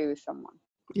me to be with someone.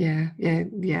 Yeah,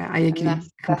 I agree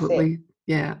completely.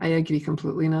 Yeah, I agree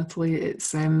completely, Natalie.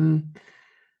 It's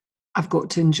I've got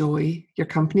to enjoy your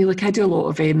company. Like I do a lot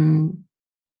of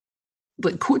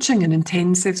like coaching and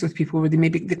intensives with people where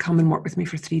they come and work with me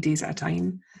for 3 days at a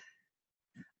time.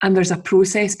 And there's a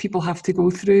process people have to go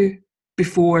through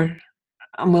before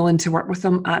I'm willing to work with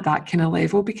them at that kind of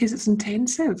level, because it's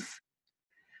intensive.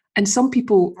 And some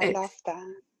people, I love that.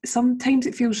 Sometimes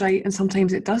it feels right and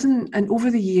sometimes it doesn't. And over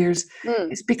the years,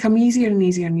 it's become easier and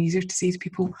easier and easier to say to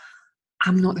people,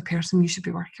 I'm not the person you should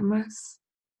be working with.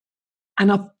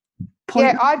 And I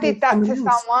did that to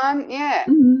someone. Yeah.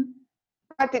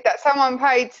 I did that. Someone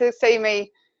paid to see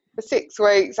me for 6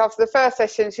 weeks. After the first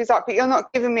session, she's like, but you're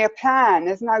not giving me a plan.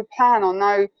 There's no plan or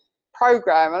no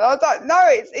program. And I was like, no,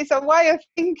 it's a way of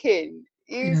thinking.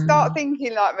 You start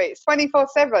thinking like me. It's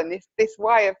 24/7, this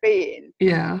way of being.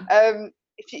 Yeah.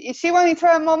 If she wanted to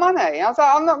earn more money, I was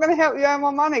like, I'm not going to help you earn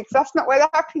more money because that's not where the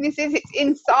happiness is. It's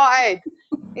inside.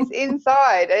 It's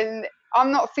inside. And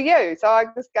I'm not for you. So I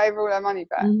just gave her all her money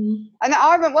back. And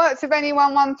I haven't worked with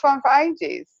anyone one-to-one for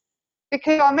ages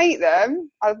because I meet them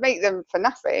for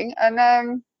nothing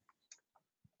and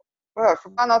for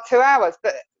 1 or 2 hours.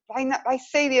 But they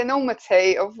see the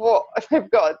enormity of what they've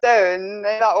got to do, and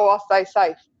they're like, oh, I'll stay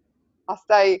safe. I'll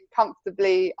stay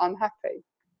comfortably unhappy,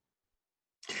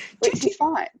 which is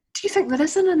fine. Do you think there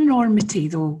is an enormity,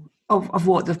 though, of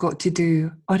what they've got to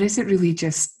do? Or is it really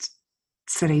just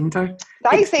surrender?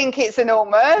 They think it's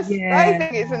enormous. Yeah. They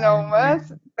think it's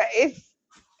enormous, but it's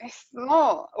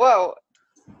not. Well,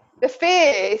 the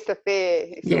fear is the fear.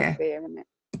 It's all fear, isn't it?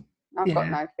 I've got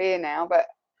no fear now, but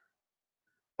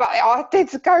I did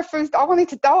go through. I wanted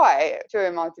to die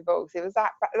during my divorce. It was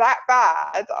that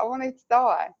bad. I wanted to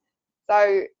die.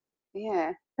 So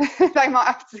yeah, they might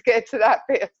have to get to that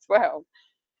bit as well.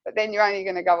 But then you're only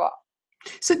going to go up.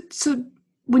 So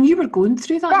when you were going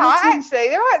through that, but actually,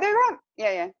 they're right.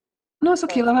 Yeah. No, it's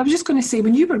okay, love. I was just going to say,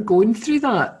 when you were going through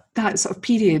that sort of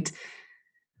period,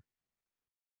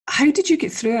 how did you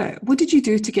get through it? What did you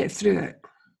do to get through it?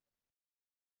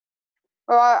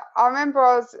 Well, I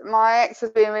remember my ex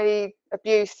was being really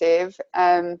abusive,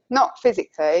 not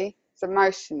physically, it's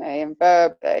emotionally and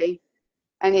verbally,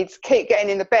 and he'd keep getting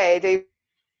in the bed, even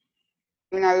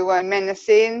though we weren't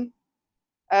menacing.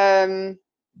 And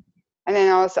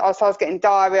then I was getting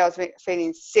diarrhea, I was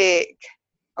feeling sick,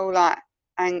 all like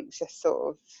anxious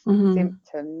sort of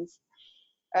symptoms.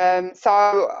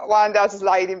 So one day I just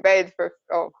laid in bed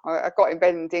I got in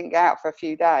bed and didn't get out for a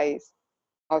few days.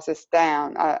 I was just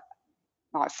down.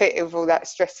 Like fit with all that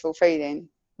stressful feeling.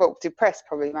 Well, depressed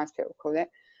probably most people call it.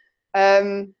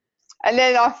 And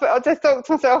then I just thought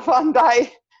to myself one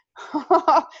day,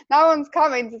 no one's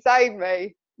coming to save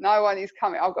me. No one is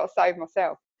coming. I've got to save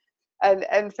myself.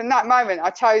 And from that moment,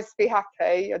 I chose to be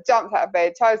happy. I jumped out of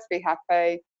bed, chose to be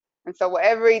happy. And so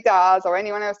whatever he does or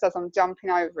anyone else does, I'm jumping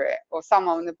over it, or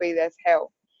someone will be there to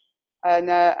help. And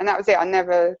that was it. I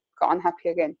never got unhappy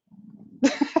again.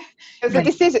 It was a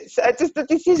decision, just a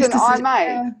decision I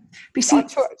made. But see, I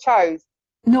chose.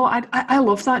 No, I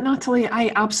love that, Natalie.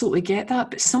 I absolutely get that.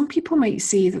 But some people might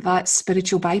say that that's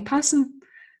spiritual bypassing,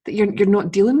 that you're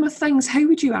not dealing with things. How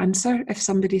would you answer if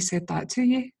somebody said that to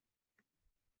you?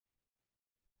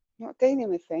 Not dealing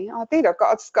with things. I did. I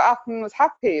just got up and was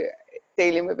happy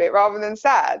dealing with it rather than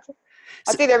sad.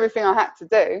 I did everything I had to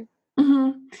do.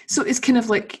 Mm-hmm. So it's kind of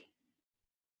like,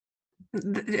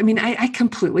 I mean, I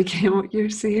completely get what you're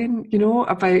saying,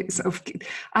 about sort of,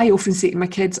 I often say to my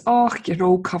kids, oh, you're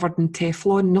all covered in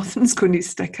Teflon, nothing's going to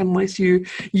stick unless you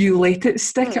let it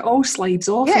stick. It all slides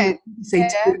off. Yeah.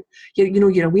 And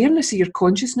your awareness of your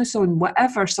consciousness on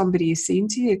whatever somebody is saying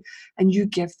to you, and you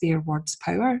give their words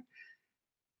power.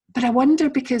 But I wonder,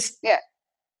 because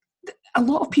a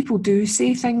lot of people do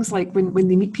say things like when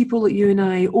they meet people like you and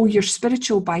I, oh, you're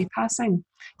spiritually bypassing.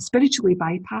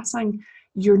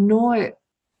 You're not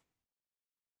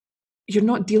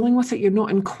dealing with it, you're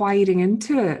not inquiring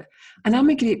into it. And I'm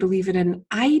a great believer in,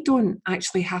 I don't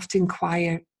actually have to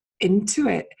inquire into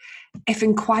it. If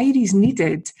inquiry is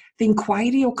needed, the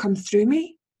inquiry will come through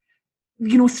me,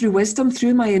 through wisdom,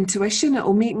 through my intuition.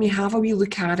 It'll make me have a wee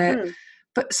look at it.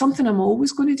 But something I'm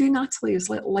always going to do, Natalie, is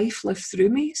let life live through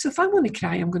me. So if I want to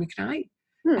cry, I'm going to cry.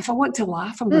 If I want to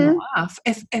laugh, I'm going to laugh.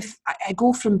 If I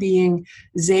go from being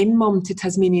Zen mum to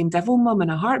Tasmanian devil mum in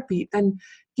a heartbeat, then,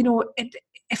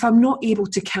 if I'm not able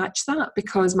to catch that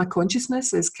because my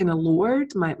consciousness is kind of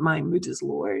lowered, my mood is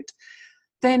lowered,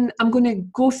 then I'm going to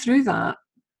go through that,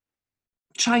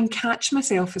 try and catch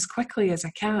myself as quickly as I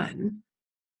can,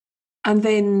 and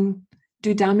then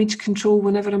do damage control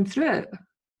whenever I'm through it.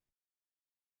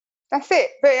 That's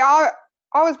it. But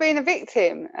I was being a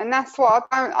victim, and that's what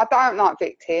I don't like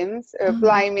victims who are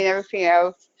blaming everything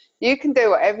else. You can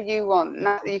do whatever you want.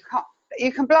 No, you can't.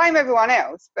 You can blame everyone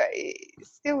else, but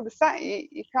it's still the same.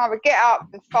 You can either get up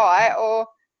and fight or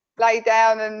lay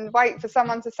down and wait for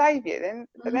someone to save you.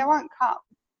 But they won't come,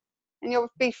 and you'll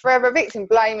be forever a victim,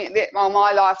 blaming it. Oh,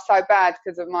 my life's so bad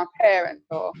because of my parents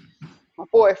or my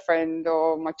boyfriend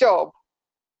or my job.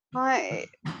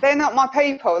 They're not my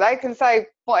people. They can say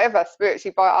whatever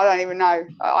spiritually, but I don't even know.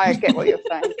 I get what you're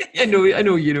saying. I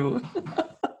know you know.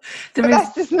 But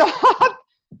that's just not.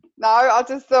 No, I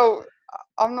just thought,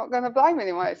 I'm not going to blame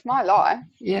anyone. It's my life.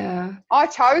 Yeah. I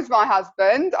chose my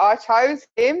husband. I chose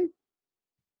him.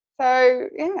 So,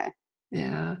 yeah.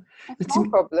 Yeah. That's my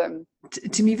problem.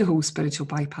 To me, the whole spiritual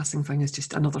bypassing thing is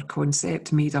just another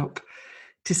concept made up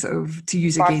to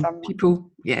use against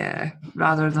people. Yeah.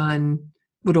 Rather than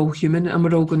we're all human and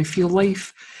we're all going to feel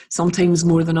life, sometimes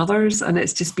more than others. And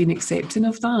it's just being accepting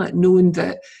of that, knowing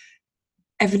that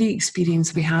every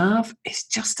experience we have is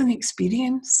just an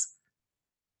experience.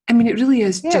 I mean, it really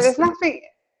is. There's nothing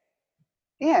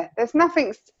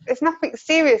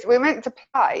serious. We're meant to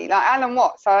play. Like Alan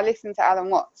Watts, I listen to Alan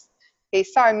Watts.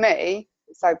 He's so me,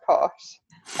 so posh.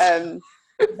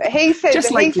 But he says Just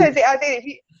that like he says it. I did.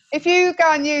 If you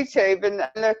go on YouTube and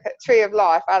look at Tree of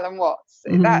Life, Alan Watts,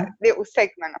 that little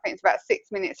segment, I think it's about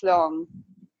 6 minutes long.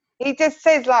 He just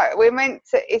says like we're meant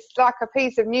to. It's like a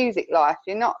piece of music. Life.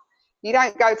 You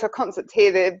don't go to a concert to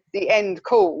hear the end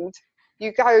called.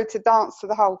 You go to dance to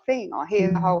the whole thing or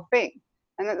hear the whole thing.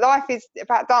 And that life is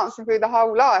about dancing through the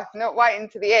whole life, not waiting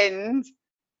to the end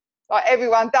like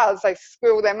everyone does. They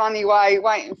squirrel their money away,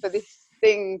 waiting for this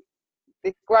thing,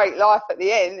 this great life at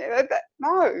the end.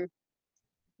 No,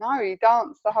 you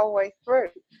dance the whole way through.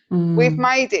 We've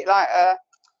made it like a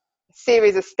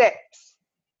series of steps.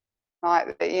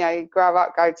 Like, you grow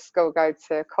up, go to school, go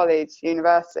to college,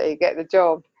 university, get the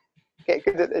job, get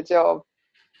good at the job,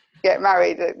 get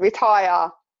married, retire.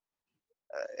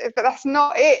 But that's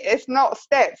not it. It's not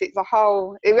steps. It's a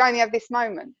whole. We only have this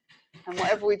moment, and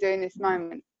whatever we do in this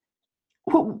moment.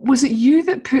 What, was it you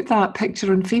that put that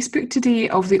picture on Facebook today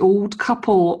of the old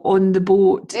couple on the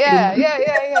boat? Yeah.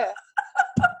 Yeah.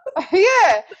 So Do you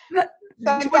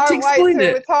want to don't wait explain till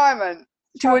it? retirement.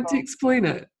 Do you want to explain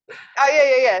it?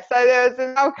 Oh, yeah. So there was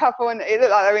an old couple, and it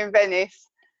looked like they were in Venice.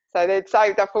 So they'd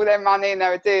saved up all their money, and they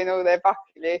were doing all their bucket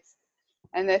lists.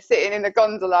 And they're sitting in the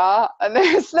gondola, and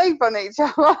they're asleep on each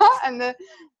other. And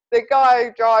the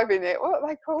guy driving it, what are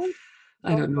they called?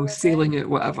 I don't know, sailing it,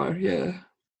 whatever. Yeah.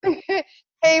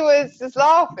 He was just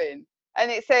laughing,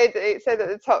 and it said at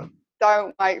the top,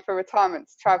 "Don't wait for retirement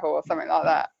to travel," or something like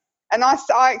that. And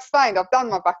I explained, I've done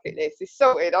my bucket list. It's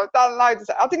sorted. I've done loads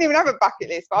of. I didn't even have a bucket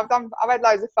list, but I've had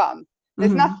loads of fun.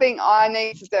 There's nothing I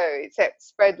need to do except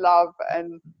spread love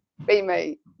and be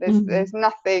me. There's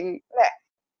nothing left.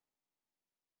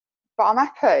 But I'm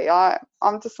happy. I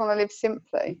just want to live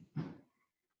simply.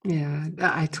 Yeah,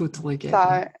 I totally get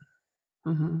that.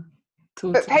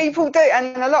 Totally. But people do,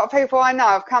 and a lot of people I know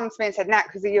have come to me and said, "Nat,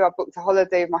 because of you, I booked a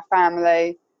holiday with my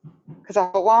family." Because I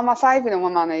thought, why am I saving all my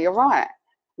money? You're right.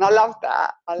 And I love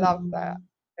that.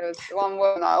 There was one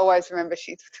woman I always remember,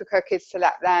 she took her kids to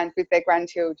Lapland with their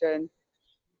grandchildren.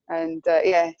 And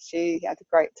she had a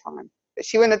great time. But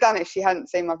she wouldn't have done it if she hadn't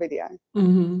seen my video.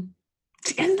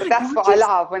 But that's what I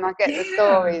love when I get the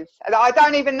stories that I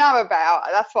don't even know about.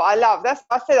 That's what I love. That's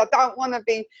what I said. I don't want to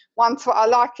be one to. I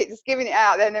like it, just giving it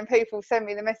out there, and then people send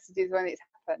me the messages when it's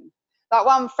happened. Like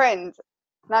one friend,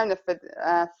 known her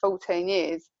for 14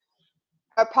 years.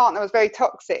 Her partner was very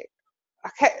toxic. I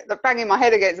kept banging my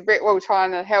head against a brick wall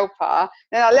trying to help her.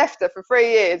 Then I left her for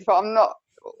 3 years, but I'm not.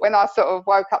 When I sort of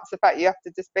woke up to the fact you have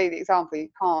to just be the example. You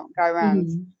can't go around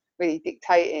really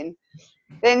dictating.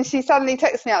 Then she suddenly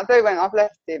texted me out of the blue when I've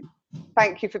left him.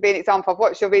 Thank you for being an example. I've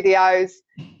watched your videos.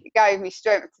 It gave me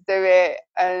strength to do it,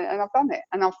 and I've done it,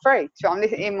 and I'm free. So I'm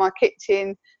listening in my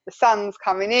kitchen. The sun's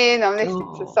coming in. I'm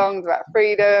listening to songs about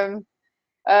freedom.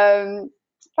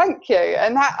 Thank you.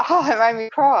 And that it made me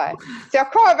cry. See, I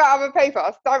cry about other people.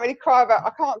 I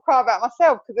can't cry about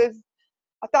myself because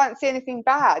I don't see anything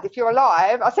bad. If you're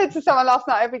alive, I said to someone last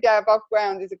night, every day above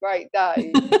ground is a great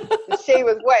day. And she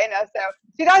was wetting herself.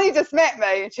 She'd only just met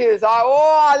me, and she was like,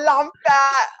 "Oh, I love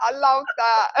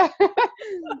that.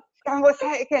 Going, well,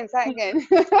 say it again.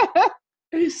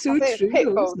 It's so true. It's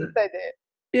Pitbull that said it.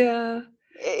 Yeah.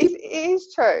 It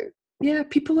is true. Yeah,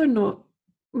 people are not,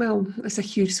 well, it's a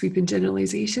huge sweeping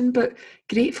generalisation, but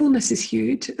gratefulness is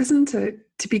huge, isn't it?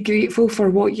 To be grateful for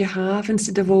what you have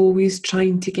instead of always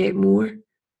trying to get more.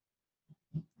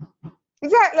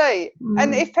 Exactly.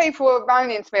 And if people are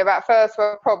moaning to me about first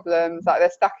world problems, like they're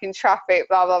stuck in traffic,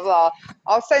 blah, blah, blah,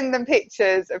 I'll send them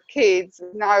pictures of kids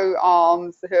with no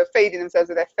arms who are feeding themselves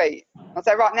with their feet. I'll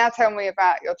say, right, now tell me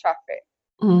about your traffic.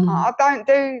 I don't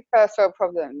do first world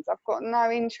problems. I've got no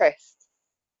interest.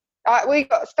 We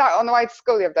got stuck on the way to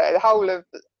school the other day. The whole of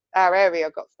our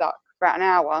area got stuck for about an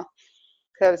hour.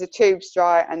 There was a tube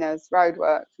strike and there was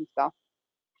roadworks and stuff.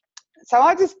 So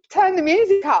I just turned the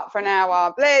music up for an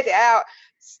hour, blared it out,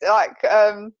 like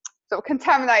sort of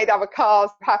contaminated other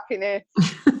cars with happiness.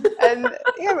 And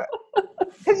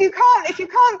because if you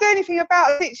can't do anything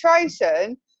about the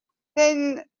situation,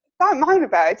 then don't moan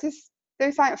about it. Just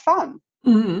do something fun.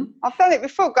 I've done it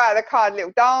before. Go out of the car, a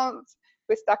little dance.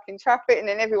 We're stuck in traffic, and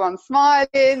then everyone's smiling.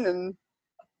 And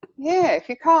if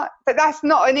you can't, but that's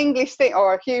not an English thing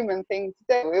or a human thing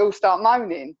to do. We all start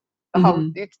moaning.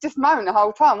 You just moan the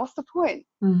whole time. What's the point?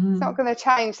 It's not going to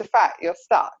change the fact you're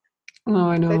stuck. Oh,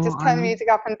 I know. So just turn the music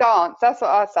up and dance. That's what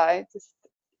I say.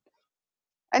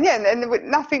 And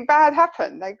nothing bad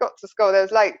happened. They got to school.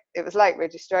 It was late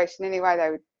registration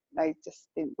anyway. They just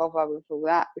didn't bother with all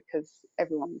that because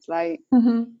everyone was late.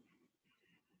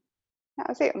 That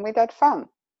was it, and we'd had fun.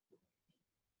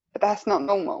 But that's not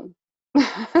normal.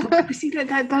 See,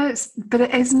 but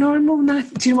it is normal.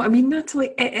 Do you know what I mean,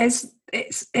 Natalie? It is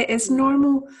it is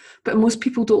normal, but most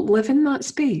people don't live in that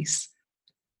space.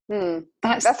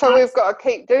 That's why we've got to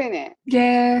keep doing it.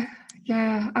 Yeah,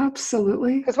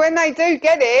 absolutely. Because when they do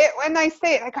get it, when they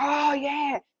see it, they go, oh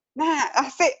yeah, nah,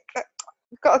 that's it.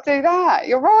 We've got to do that.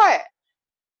 You're right.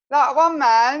 Like one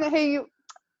man, he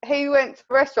went to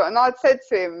a restaurant, and I'd said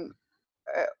to him,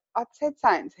 I'd said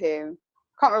something to him.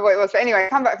 I can't remember what it was, but anyway, I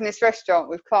come back from this restaurant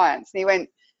with clients, and he went,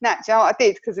 Nat, do you know what I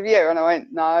did because of you? And I went,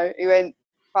 no. He went,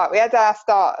 right, we had our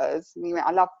starters, and he went,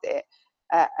 I loved it.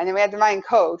 And then we had the main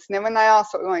course, and then when they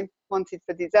asked what we wanted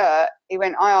for dessert, he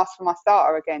went, I asked for my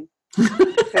starter again.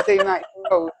 Because he makes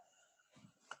rules.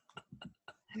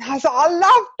 And I was like, I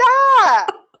love that.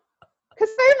 Because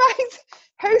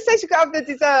who says you got to have the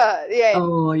dessert at the end?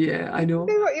 Oh, yeah, I know.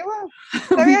 Do what you want.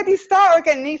 So he had his starter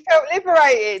again, and he felt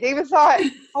liberated. He was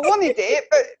like, I wanted it,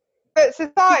 but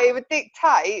society would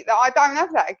dictate that I don't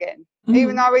have that again,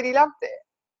 even though I really loved it.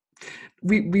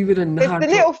 We were in the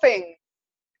little thing.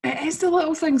 It is the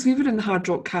little things. We were in the Hard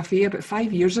Rock Cafe about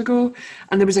 5 years ago,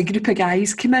 and there was a group of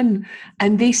guys come in,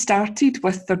 and they started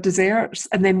with their desserts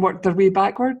and then worked their way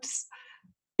backwards.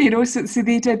 You know, so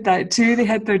they did that too. They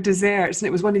had their desserts, and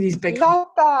it was one of these big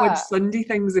Sunday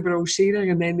things they were all sharing,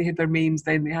 and then they had their mains,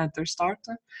 then they had their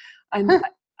starter. And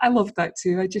I loved that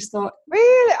too. I just thought,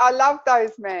 really, I love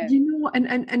those men. You know,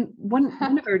 and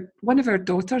one of our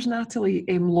daughters, Natalie,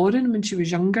 Lauren, when she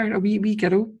was younger, a wee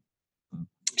girl,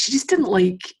 she just didn't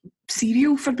like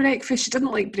cereal for breakfast. She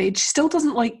didn't like bread. She still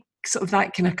doesn't like sort of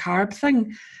that kind of carb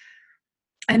thing.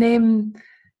 And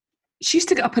she used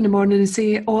to get up in the morning and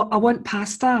say, oh, I want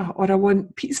pasta or I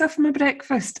want pizza for my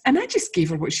breakfast. And I just gave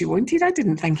her what she wanted. I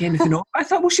didn't think anything of it. I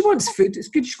thought, well, she wants food. It's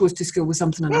good she goes to school with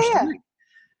something in her stomach.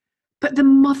 But the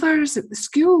mothers at the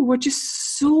school were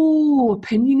just so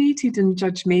opinionated and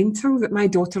judgmental that my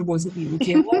daughter wasn't eating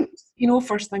Kellogg's, you know,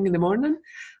 first thing in the morning.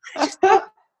 I just thought,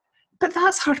 but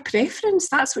that's her preference.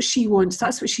 That's what she wants.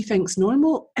 That's what she thinks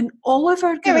normal. And all of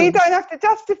our girls... Yeah, but you don't have to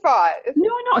justify it.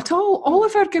 No, not at all. All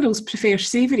of our girls prefer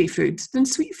savoury food than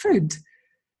sweet food.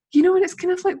 You know, and it's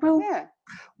kind of like, well,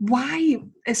 why?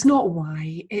 It's not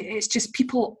why. It's just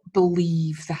people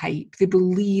believe the hype. They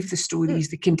believe the stories,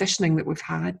 the conditioning that we've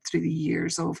had through the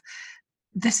years of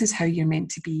this is how you're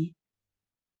meant to be.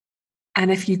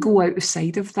 And if you go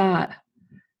outside of that,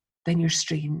 then you're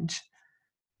strange.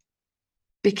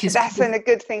 Because that's when the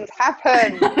good things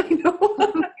happen. I know.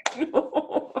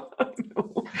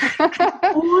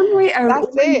 Only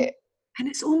that's it. And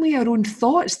it's only our own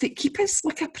thoughts that keep us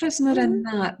like a prisoner in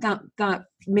that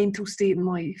mental state in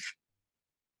life.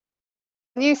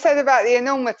 You said about the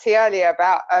enormity earlier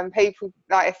about people,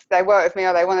 like if they work with me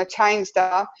or they want to change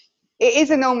stuff, it is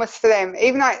enormous for them,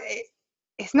 even though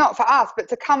it's not for us, but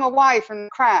to come away from the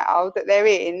crowd that they're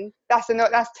in, that's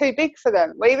too big for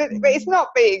them. But it's not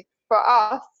big for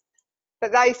us,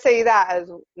 but they see that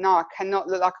as, no, I cannot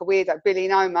look like a weirdo, Billy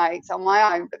no mates on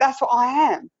my own, but that's what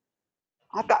I am.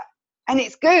 And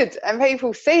it's good, and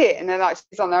people see it and they're like,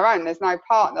 she's on her own, there's no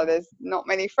partner, there's not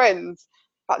many friends,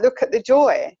 but look at the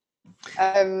joy.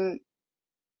 But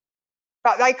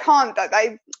they can't,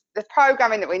 the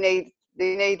programming that we need,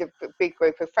 you need a big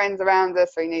group of friends around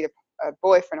us, or you need a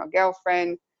boyfriend or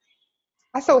girlfriend.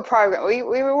 That's all program.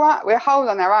 We're a whole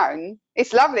on our own.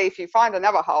 It's lovely if you find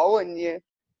another whole and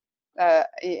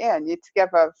and you're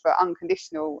together for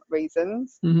unconditional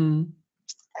reasons. Mm-hmm.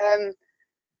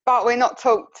 But we're not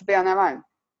taught to be on our own.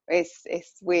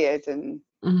 It's weird, and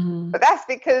but that's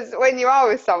because when you are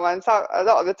with someone, so a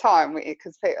lot of the time,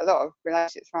 because a lot of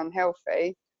relationships are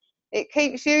unhealthy, it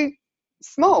keeps you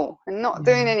small and not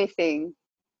doing anything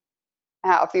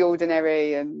out of the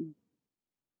ordinary and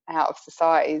out of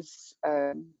society's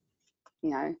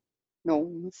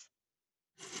norms.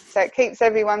 So it keeps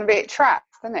everyone a bit trapped,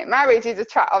 doesn't it? Marriage is a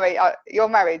trap. I mean, you're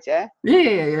married, yeah?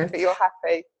 Yeah. But you're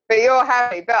happy. But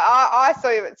I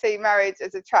see marriage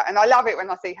as a trap, and I love it when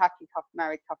I see happy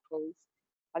married couples.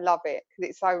 I love it because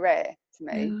it's so rare to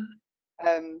me.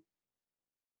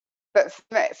 But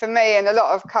for me and a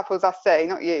lot of couples I see,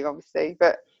 not you obviously,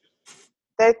 but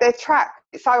they're trapped.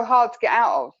 It's so hard to get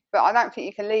out of. But I don't think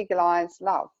you can legalise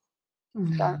love.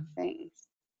 I don't think.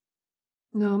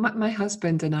 No, my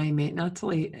husband and I met,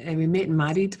 Natalie, we met and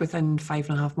married within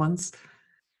 5.5 months.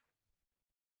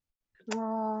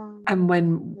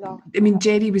 And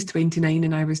Jerry was 29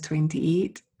 and I was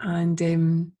 28.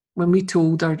 And when we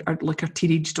told our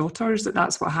teenage daughters that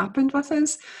that's what happened with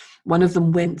us, one of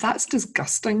them went, "That's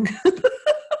disgusting."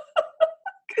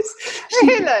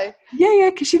 Really? Yeah,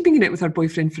 because she'd been in it with her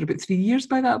boyfriend for about 3 years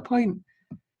by that point.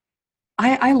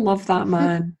 I love that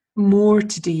man more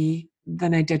today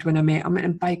than I did when I met him.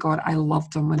 And by God, I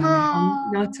loved him when I met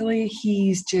him, Natalie.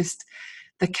 He's just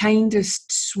the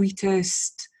kindest,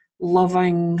 sweetest,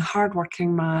 loving,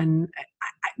 hardworking man.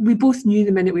 We both knew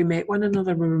the minute we met one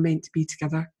another we were meant to be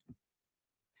together.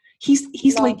 He's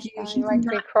like you. He makes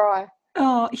me cry.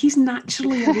 Oh, he's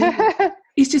naturally awake.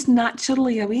 He's just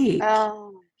naturally awake.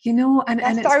 Oh, you know, and that's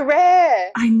and it's so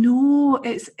rare. I know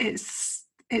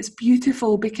it's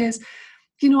beautiful because,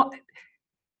 you know,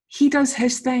 he does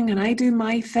his thing and I do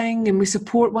my thing and we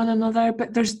support one another, but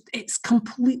it's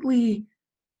completely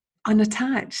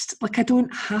unattached. Like, I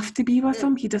don't have to be with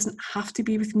him. He doesn't have to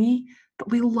be with me, but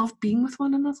we love being with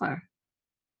one another.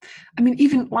 I mean,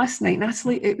 even last night,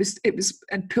 Natalie, it was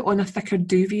I'd put on a thicker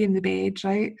duvet in the bed,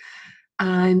 right?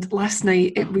 And last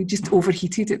night we just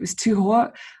overheated. It was too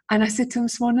hot. And I said to him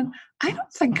this morning, I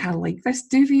don't think I like this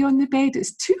duvet on the bed.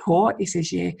 It's too hot. He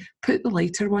says, yeah, put the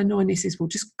lighter one on. He says, we'll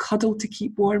just cuddle to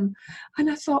keep warm. And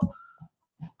I thought,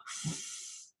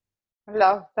 I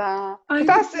love that.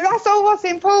 That's all what's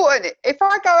important. If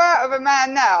I go out with a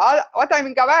man now, I don't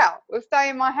even go out. We'll stay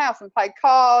in my house and play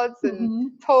cards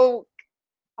and talk.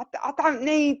 I don't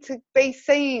need to be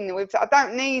seen with. I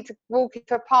don't need to walk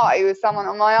into a party with someone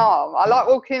on my arm. I like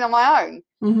walking in on my own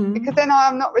because then I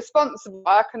am not responsible.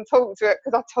 I can talk to it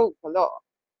because I talk a lot.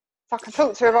 So I can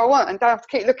talk to her if I want and don't have to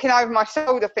keep looking over my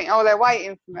shoulder thinking, oh, they're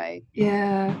waiting for me.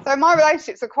 Yeah. So my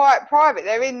relationships are quite private.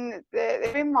 They're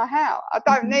in my house. I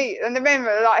don't need, and the men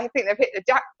are like, I think they've hit the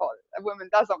jackpot. A woman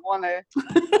doesn't want to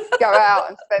go out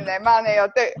and spend their money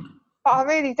or do, but I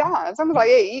really don't. As long as I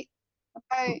eat,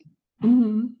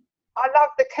 I love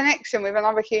the connection with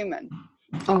another human.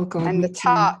 Oh God, and the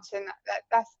touch, and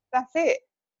that's it.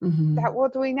 That,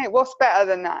 what do we need? What's better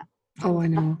than that? Oh, I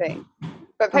know. Nothing.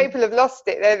 But people have lost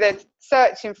it. They're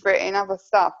searching for it in other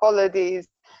stuff, holidays,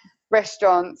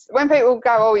 restaurants. When people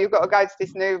go, oh, you've got to go to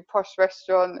this new posh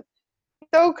restaurant, it's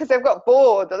all because they've got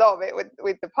bored, a lot of it,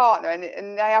 with the partner, and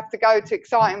they have to go to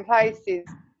exciting places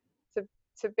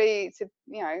to be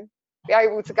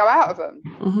able to go out of them.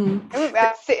 They wouldn't be able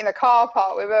to sit in a car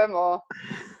park with them or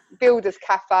Builder's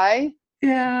Cafe.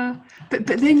 Yeah, but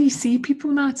then you see people,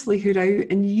 Natalie, who are out,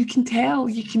 and you can tell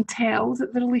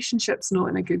that the relationship's not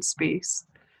in a good space,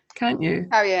 can't you?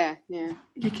 Oh yeah, yeah.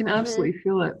 You can absolutely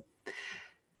feel it.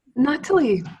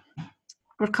 Natalie,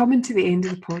 we're coming to the end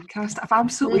of the podcast. I've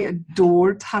absolutely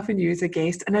adored having you as a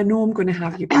guest, and I know I'm going to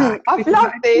have you back. I've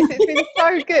loved this. It's been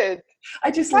so good.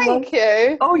 Thank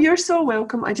you. Oh, you're so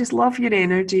welcome. I just love your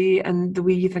energy and the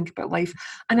way you think about life.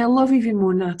 And I love even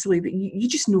more, Natalie, that you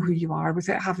just know who you are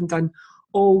without having done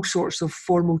all sorts of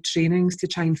formal trainings to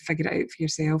try and figure it out for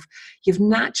yourself. You've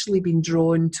naturally been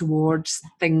drawn towards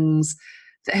things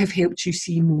that have helped you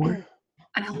see more.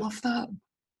 And I love that.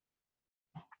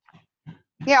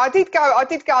 Yeah, I did go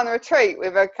on a retreat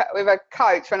with a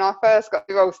coach when I first got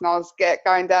divorced and I was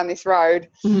going down this road.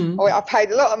 I paid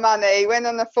a lot of money, went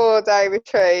on a 4-day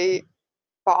retreat,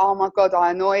 but oh my God, I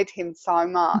annoyed him so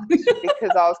much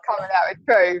because I was coming out with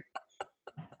truth.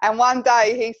 And one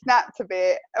day he snapped a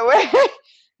bit.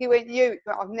 He went,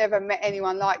 I've never met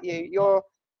anyone like you.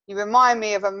 You remind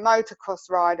me of a motocross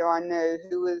rider I knew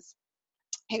he was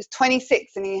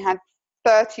 26 and he had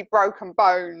 30 broken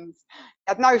bones. He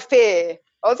had no fear.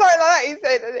 Or something like that. He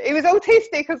said he was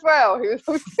autistic as well. He was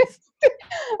autistic.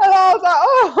 And I was like,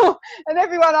 oh. And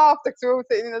everyone after, because we're all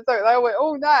sitting in the circle, they all went,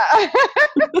 oh, Nat.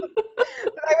 But they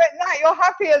went, Nat, you're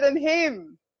happier than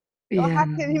him. You're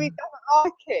happier than him. He doesn't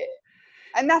like it.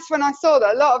 And that's when I saw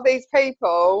that a lot of these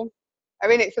people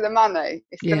are in it for the money.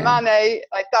 It's the money.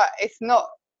 Like that. It's not.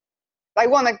 They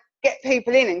want to get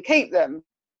people in and keep them.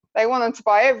 They want them to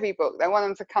buy every book. They want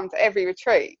them to come to every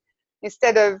retreat.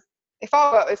 Instead of, if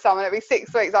I work with someone, it'll be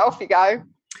 6 weeks, off you go.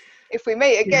 If we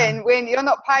meet again, when you're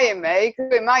not paying me, because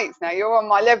we're mates now, you're on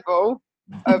my level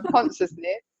of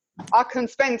consciousness, I can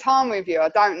spend time with you. I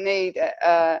don't need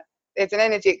there's an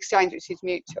energy exchange which is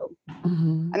mutual.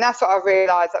 And that's what I've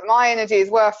realised, that my energy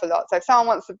is worth a lot. So if someone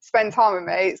wants to spend time with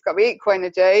me, it's got to be equal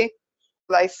energy.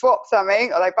 They swap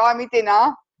something, or they buy me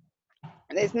dinner.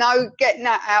 And there's no getting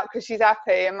that out because she's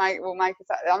happy and will make us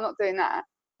happy. I'm not doing that.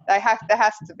 There has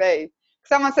to be.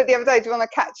 Someone said the other day, do you want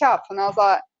to catch up? And I was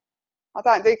like, I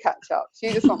don't do catch ups.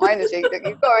 You just want my energy.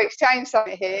 You've got to exchange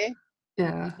something here.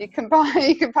 Yeah. You can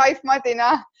pay for my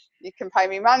dinner. You can pay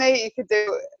me money. You can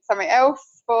do something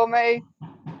else for me.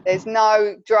 There's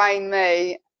no drain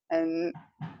me, and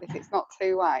if it's not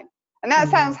two-way. And that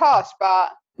sounds harsh,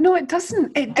 but no, it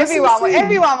doesn't.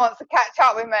 Everyone wants to catch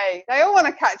up with me. They all want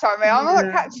to catch up with me. I'm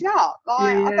not catching up.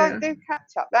 I don't do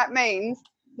catch up. That means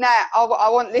now I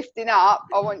want lifting up.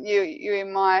 I want you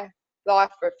in my life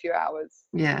for a few hours.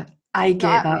 Yeah, I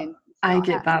get that. I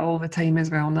get that all the time as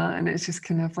well, Nat, and it's just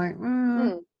kind of like,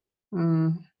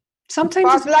 Sometimes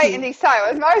I it's blatantly say,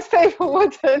 as most people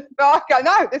wouldn't, but I go,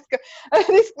 no, this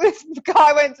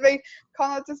guy went to me,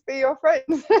 can't I just be your friend?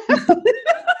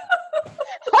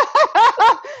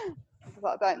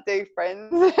 I don't do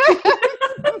friends.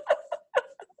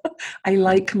 I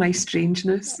like my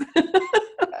strangeness.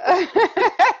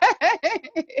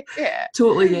 Yeah.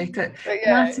 Totally get it.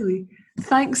 Yeah. Natalie,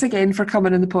 thanks again for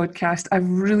coming on the podcast. I've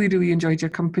really, really enjoyed your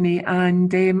company,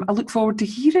 and I look forward to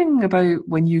hearing about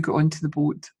when you got onto the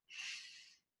boat.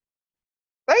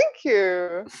 Thank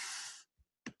you.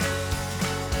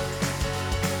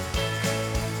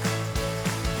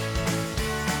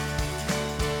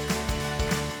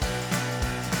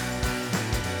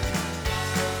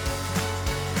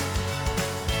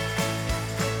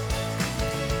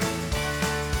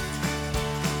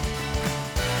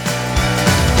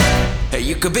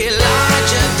 You could be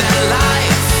larger than life.